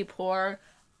something that you pour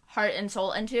heart and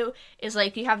soul into is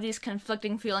like you have these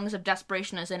conflicting feelings of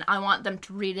desperation as in I want them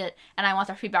to read it and I want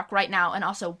their feedback right now, and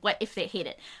also what if they hate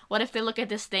it? What if they look at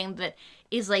this thing that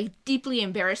is like deeply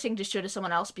embarrassing to show to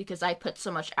someone else because I put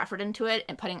so much effort into it,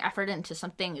 and putting effort into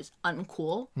something is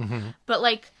uncool. Mm-hmm. But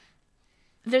like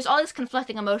there's all these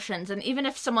conflicting emotions, and even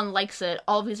if someone likes it,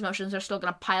 all of these emotions are still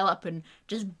going to pile up and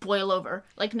just boil over.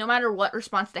 Like, no matter what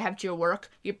response they have to your work,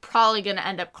 you're probably going to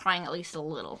end up crying at least a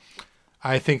little.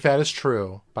 I think that is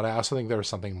true, but I also think there was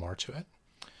something more to it.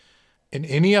 In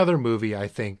any other movie, I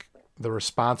think the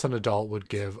response an adult would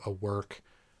give a work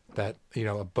that,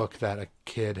 a book that a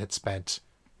kid had spent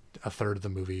a third of the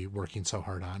movie working so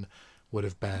hard on would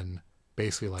have been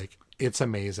basically like, it's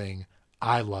amazing,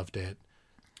 I loved it,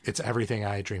 it's everything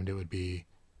I dreamed it would be,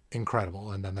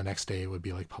 incredible. And then the next day it would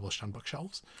be like published on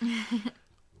bookshelves.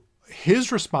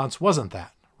 His response wasn't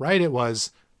that, right? It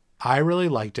was, I really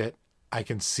liked it. I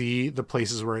can see the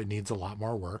places where it needs a lot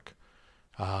more work.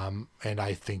 And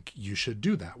I think you should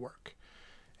do that work.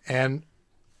 And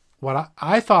what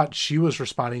I thought she was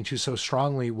responding to so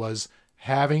strongly was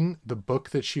having the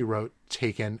book that she wrote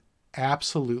taken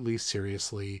absolutely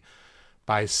seriously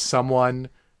by someone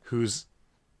whose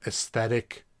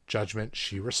aesthetic judgment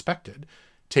she respected.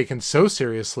 Taken so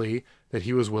seriously that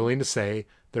he was willing to say,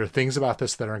 there are things about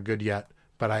this that aren't good yet,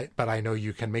 but I know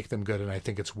you can make them good, and I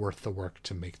think it's worth the work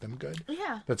to make them good.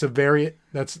 Yeah. That's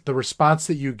the response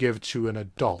that you give to an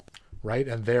adult, right?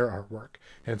 And their artwork.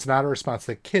 And it's not a response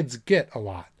that kids get a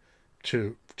lot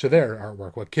to their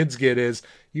artwork. What kids get is,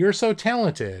 you're so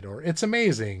talented, or it's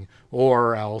amazing,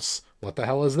 or else, what the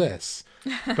hell is this?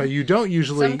 But you don't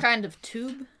usually... Some kind of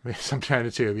tube? Some kind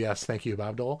of tube, yes. Thank you,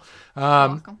 Bob Dole.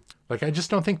 Welcome. Like, I just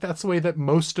don't think that's the way that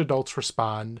most adults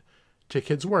respond to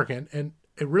kids' work. And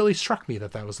it really struck me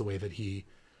that was the way that he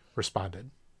responded.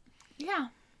 Yeah.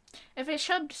 If it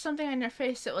shoved something on your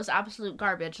face that was absolute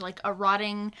garbage, like a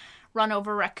rotting,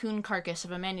 run-over raccoon carcass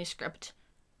of a manuscript,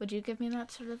 would you give me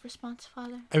that sort of response,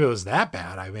 Father? If it was that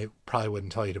bad, I probably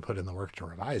wouldn't tell you to put in the work to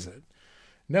revise it.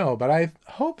 No, but I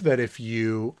hope that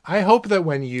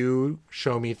when you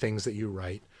show me things that you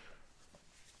write,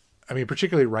 I mean,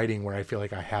 particularly writing where I feel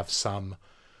like I have some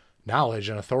knowledge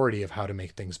and authority of how to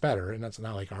make things better, and that's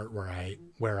not like art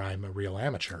where I'm a real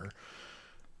amateur.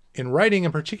 In writing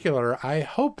in particular, I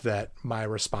hope that my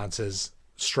responses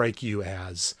strike you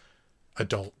as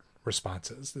adult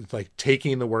responses. It's like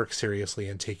taking the work seriously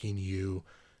and taking you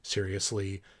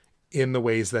seriously in the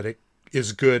ways that it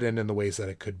is good and in the ways that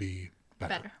it could be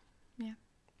better. Yeah.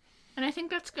 And I think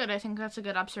that's good. I think that's a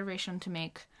good observation to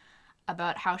make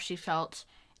about how she felt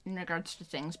in regards to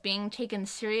things being taken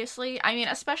seriously. I mean,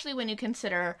 especially when you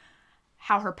consider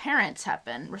how her parents have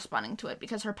been responding to it,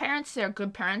 because her parents, they're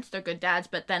good parents, they're good dads,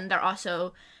 but then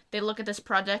they look at this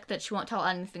project that she won't tell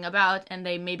anything about, and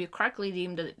they maybe correctly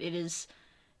deemed that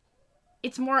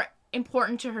it's more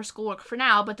important to her schoolwork for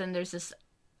now, but then there's this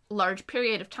large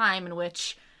period of time in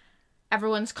which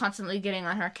everyone's constantly getting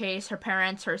on her case, her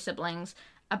parents, her siblings,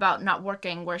 about not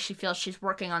working, where she feels she's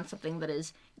working on something that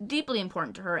is deeply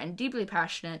important to her and deeply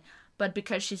passionate, but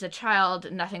because she's a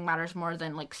child, nothing matters more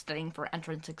than like studying for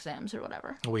entrance exams or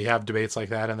whatever. We have debates like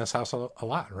that in this house a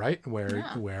lot, right?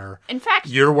 Where in fact,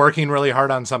 you're working really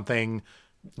hard on something,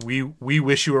 we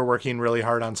wish you were working really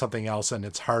hard on something else, and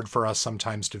it's hard for us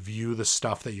sometimes to view the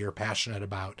stuff that you're passionate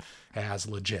about as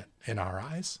legit in our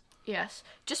eyes. Yes.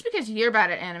 Just because you're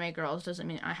bad at anime girls doesn't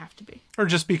mean I have to be. Or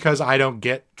just because I don't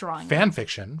get drawing fan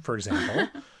fiction, for example,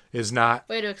 is not...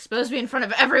 Way to expose me in front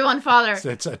of everyone, Father.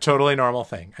 It's a totally normal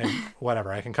thing. And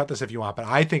whatever, I can cut this if you want, but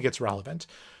I think it's relevant.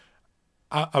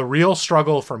 A real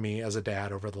struggle for me as a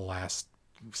dad over the last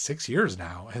 6 years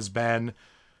now has been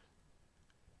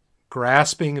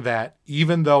grasping that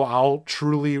even though I'll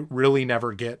truly, really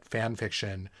never get fan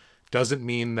fiction, doesn't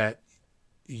mean that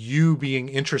you being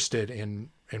interested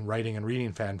in writing and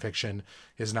reading fan fiction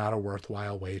is not a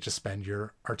worthwhile way to spend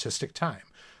your artistic time.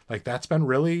 Like, that's been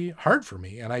really hard for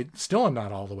me, and I still am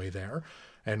not all the way there.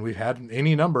 And we've had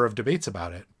any number of debates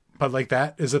about it. But like,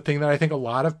 that is a thing that I think a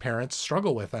lot of parents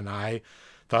struggle with. And I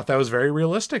thought that was very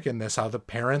realistic in this, how the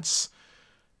parents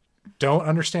don't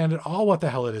understand at all what the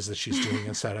hell it is that she's doing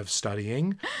instead of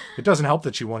studying. It doesn't help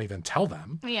that she won't even tell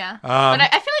them. Yeah. But I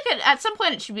feel like at some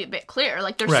point it should be a bit clear.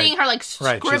 Like, they're seeing her like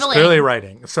scribbling. Right, she's clearly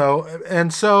writing.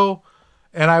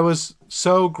 And I was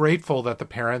so grateful that the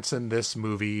parents in this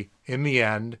movie, in the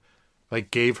end,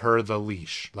 like, gave her the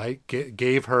leash, like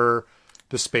gave her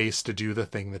the space to do the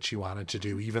thing that she wanted to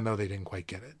do, even though they didn't quite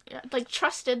get it. Yeah, like,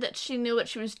 trusted that she knew what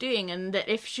she was doing, and that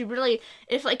if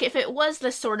it was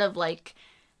this sort of like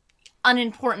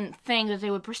unimportant thing that they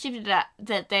would perceive it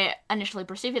that they initially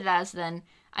perceived it as, then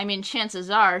I mean, chances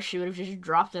are she would have just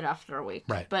dropped it after a week.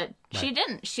 Right. But she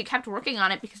didn't. She kept working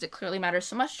on it because it clearly matters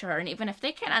so much to her. And even if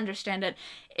they can't understand it,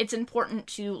 it's important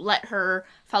to let her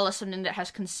follow something that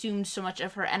has consumed so much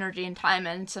of her energy and time,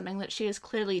 and something that she is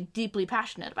clearly deeply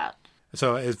passionate about.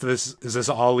 So is this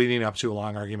all leading up to a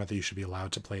long argument that you should be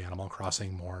allowed to play Animal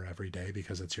Crossing more every day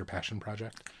because it's your passion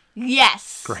project?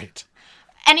 Yes. Great.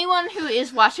 Anyone who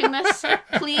is watching this,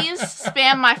 please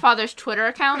spam my father's Twitter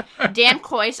account,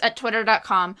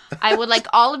 dancoyce@twitter.com. I would like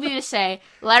all of you to say,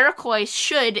 Lyra Coyce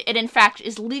should, and in fact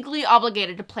is legally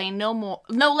obligated to play no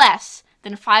less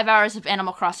than 5 hours of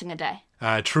Animal Crossing a day.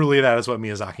 Truly, that is what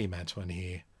Miyazaki meant when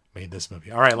he made this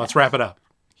movie. All right, let's wrap it up.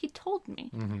 He told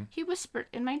me. Mm-hmm. He whispered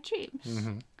in my dreams.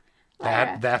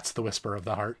 Mm-hmm. That's the whisper of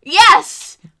the heart.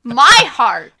 Yes! My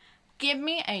heart! Give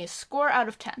me a score out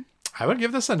of 10. I would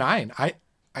give this a 9.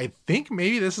 I think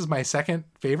maybe this is my second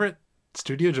favorite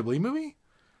Studio Ghibli movie?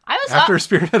 I was After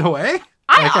Spirited Away?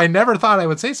 I never thought I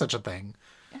would say such a thing.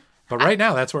 But right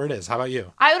now, that's where it is. How about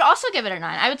you? I would also give it a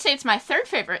 9. I would say it's my third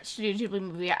favorite Studio Ghibli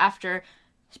movie after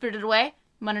Spirited Away,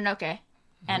 Mononoke,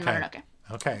 and Mononoke.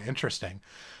 Okay, interesting.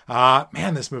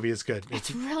 Man, this movie is good.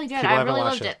 It's really good. People I haven't really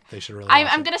watched loved it. They should really watch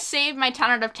I'm it. going to save my 10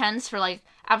 out of 10s for like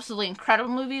absolutely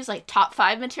incredible movies, like top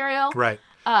 5 material. Right.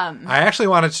 I actually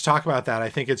wanted to talk about that. I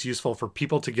think it's useful for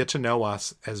people to get to know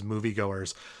us as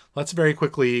moviegoers.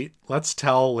 Let's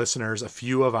tell listeners a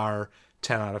few of our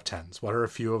 10 out of 10s. What are a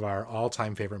few of our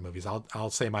all-time favorite movies?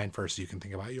 I'll say mine first so you can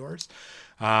think about yours.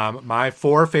 My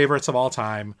 4 favorites of all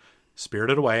time: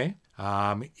 Spirited Away,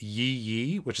 Yi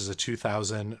Yi, which is a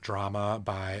 2000 drama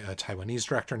by a Taiwanese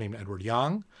director named Edward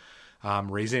Yang,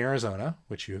 Raising Arizona,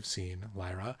 which you have seen,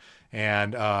 Lyra,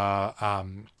 and a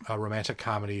romantic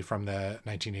comedy from the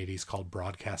 1980s called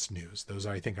Broadcast News. Those,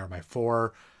 I think, are my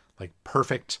 4 like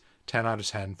perfect 10 out of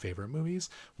 10 favorite movies.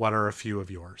 What are a few of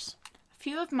yours? A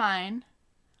few of mine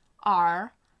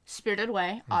are Spirited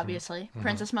Away, obviously.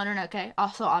 Princess Mononoke,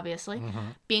 also obviously.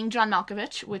 Being John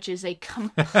Malkovich, which is a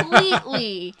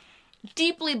completely,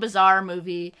 deeply bizarre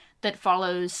movie that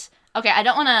follows... Okay, I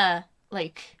don't want to,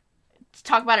 like,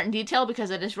 talk about it in detail because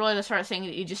it is really the sort of thing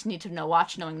that you just need to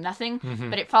watch knowing nothing.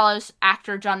 But it follows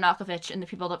actor John Malkovich and the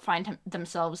people that find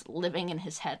themselves living in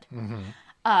his head.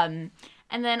 And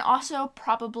then also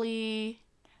probably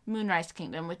Moonrise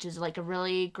Kingdom, which is like a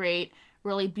really great,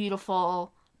 really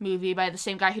beautiful movie by the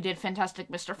same guy who did Fantastic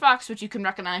Mr. Fox, which you can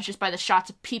recognize just by the shots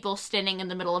of people standing in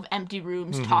the middle of empty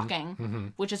rooms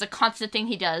talking, which is a constant thing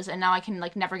he does, and now I can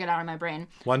like never get out of my brain.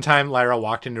 One time Lyra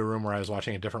walked into a room where I was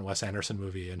watching a different Wes Anderson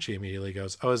movie, and she immediately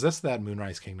goes, "Oh, is this that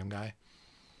Moonrise Kingdom guy?"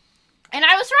 And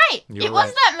I was right. It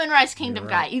was that Moonrise Kingdom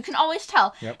guy. You can always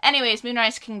tell. Yep. Anyways,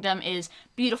 Moonrise Kingdom is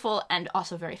beautiful and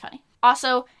also very funny.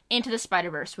 Also, Into the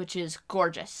Spider-Verse, which is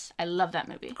gorgeous. I love that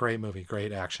movie. Great movie.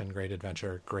 Great action. Great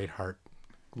adventure. Great heart.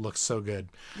 Looks so good.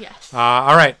 Yes.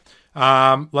 All right.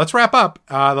 Let's wrap up.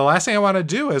 The last thing I want to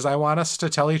do is I want us to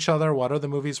tell each other what are the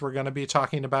movies we're going to be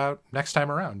talking about next time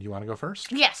around. You want to go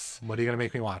first? Yes. What are you going to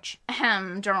make me watch?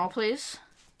 Drum roll, please.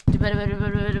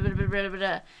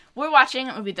 We're watching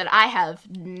a movie that I have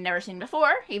never seen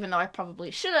before, even though I probably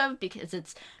should have, because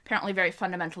it's apparently very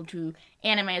fundamental to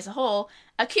anime as a whole.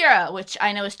 Akira, which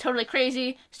I know is totally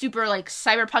crazy, super like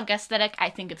cyberpunk aesthetic. I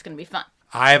think it's going to be fun.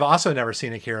 I've also never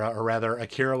seen Akira, or rather,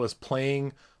 Akira was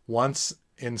playing once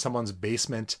in someone's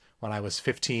basement when I was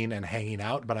 15 and hanging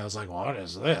out, but I was like, what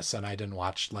is this? And I didn't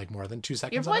watch like more than 2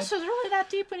 seconds. Your voice was really that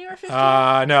deep when you were 15?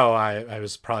 No, I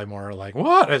was probably more like,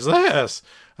 what is this?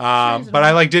 But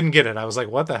I like didn't get it. I was like,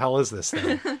 what the hell is this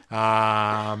thing?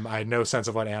 I had no sense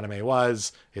of what anime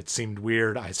was. It seemed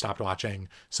weird. I stopped watching.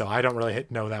 So I don't really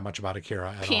know that much about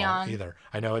Akira at all either.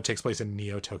 I know it takes place in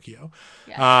Neo Tokyo.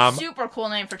 Yeah, super cool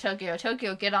name for Tokyo.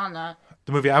 Tokyo, get on that.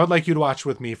 The movie I would like you to watch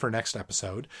with me for next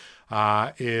episode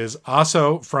is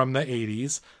also from the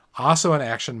 80s, also an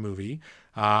action movie.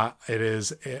 It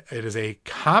is a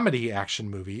comedy action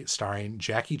movie starring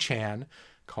Jackie Chan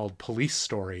called Police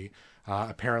Story.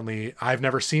 Apparently, I've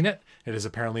never seen it. It is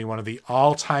apparently one of the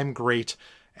all-time great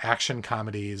action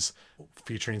comedies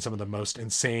featuring some of the most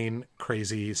insane,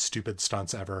 crazy, stupid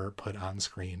stunts ever put on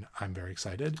screen. I'm very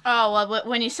excited. Oh, well,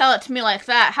 when you sell it to me like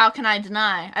that, how can I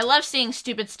deny? I love seeing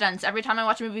stupid stunts. Every time I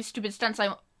watch a movie with stupid stunts,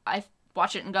 I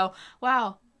watch it and go,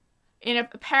 wow, in a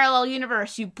parallel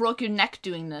universe, you broke your neck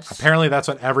doing this. Apparently, that's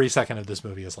what every second of this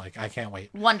movie is like. I can't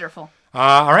wait. Wonderful.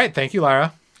 All right. Thank you,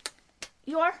 Lyra.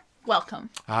 You are welcome.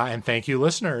 And thank you,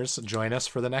 listeners. Join us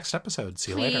for the next episode.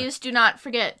 See you later. Please do not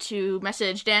forget to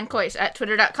message Dan Coyce at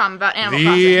twitter.com about Animal The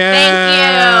Crossing.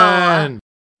 end.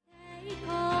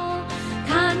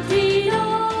 Thank you.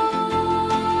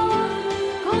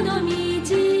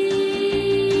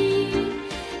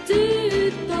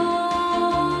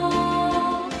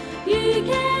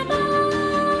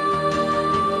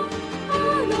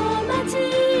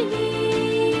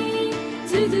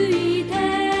続い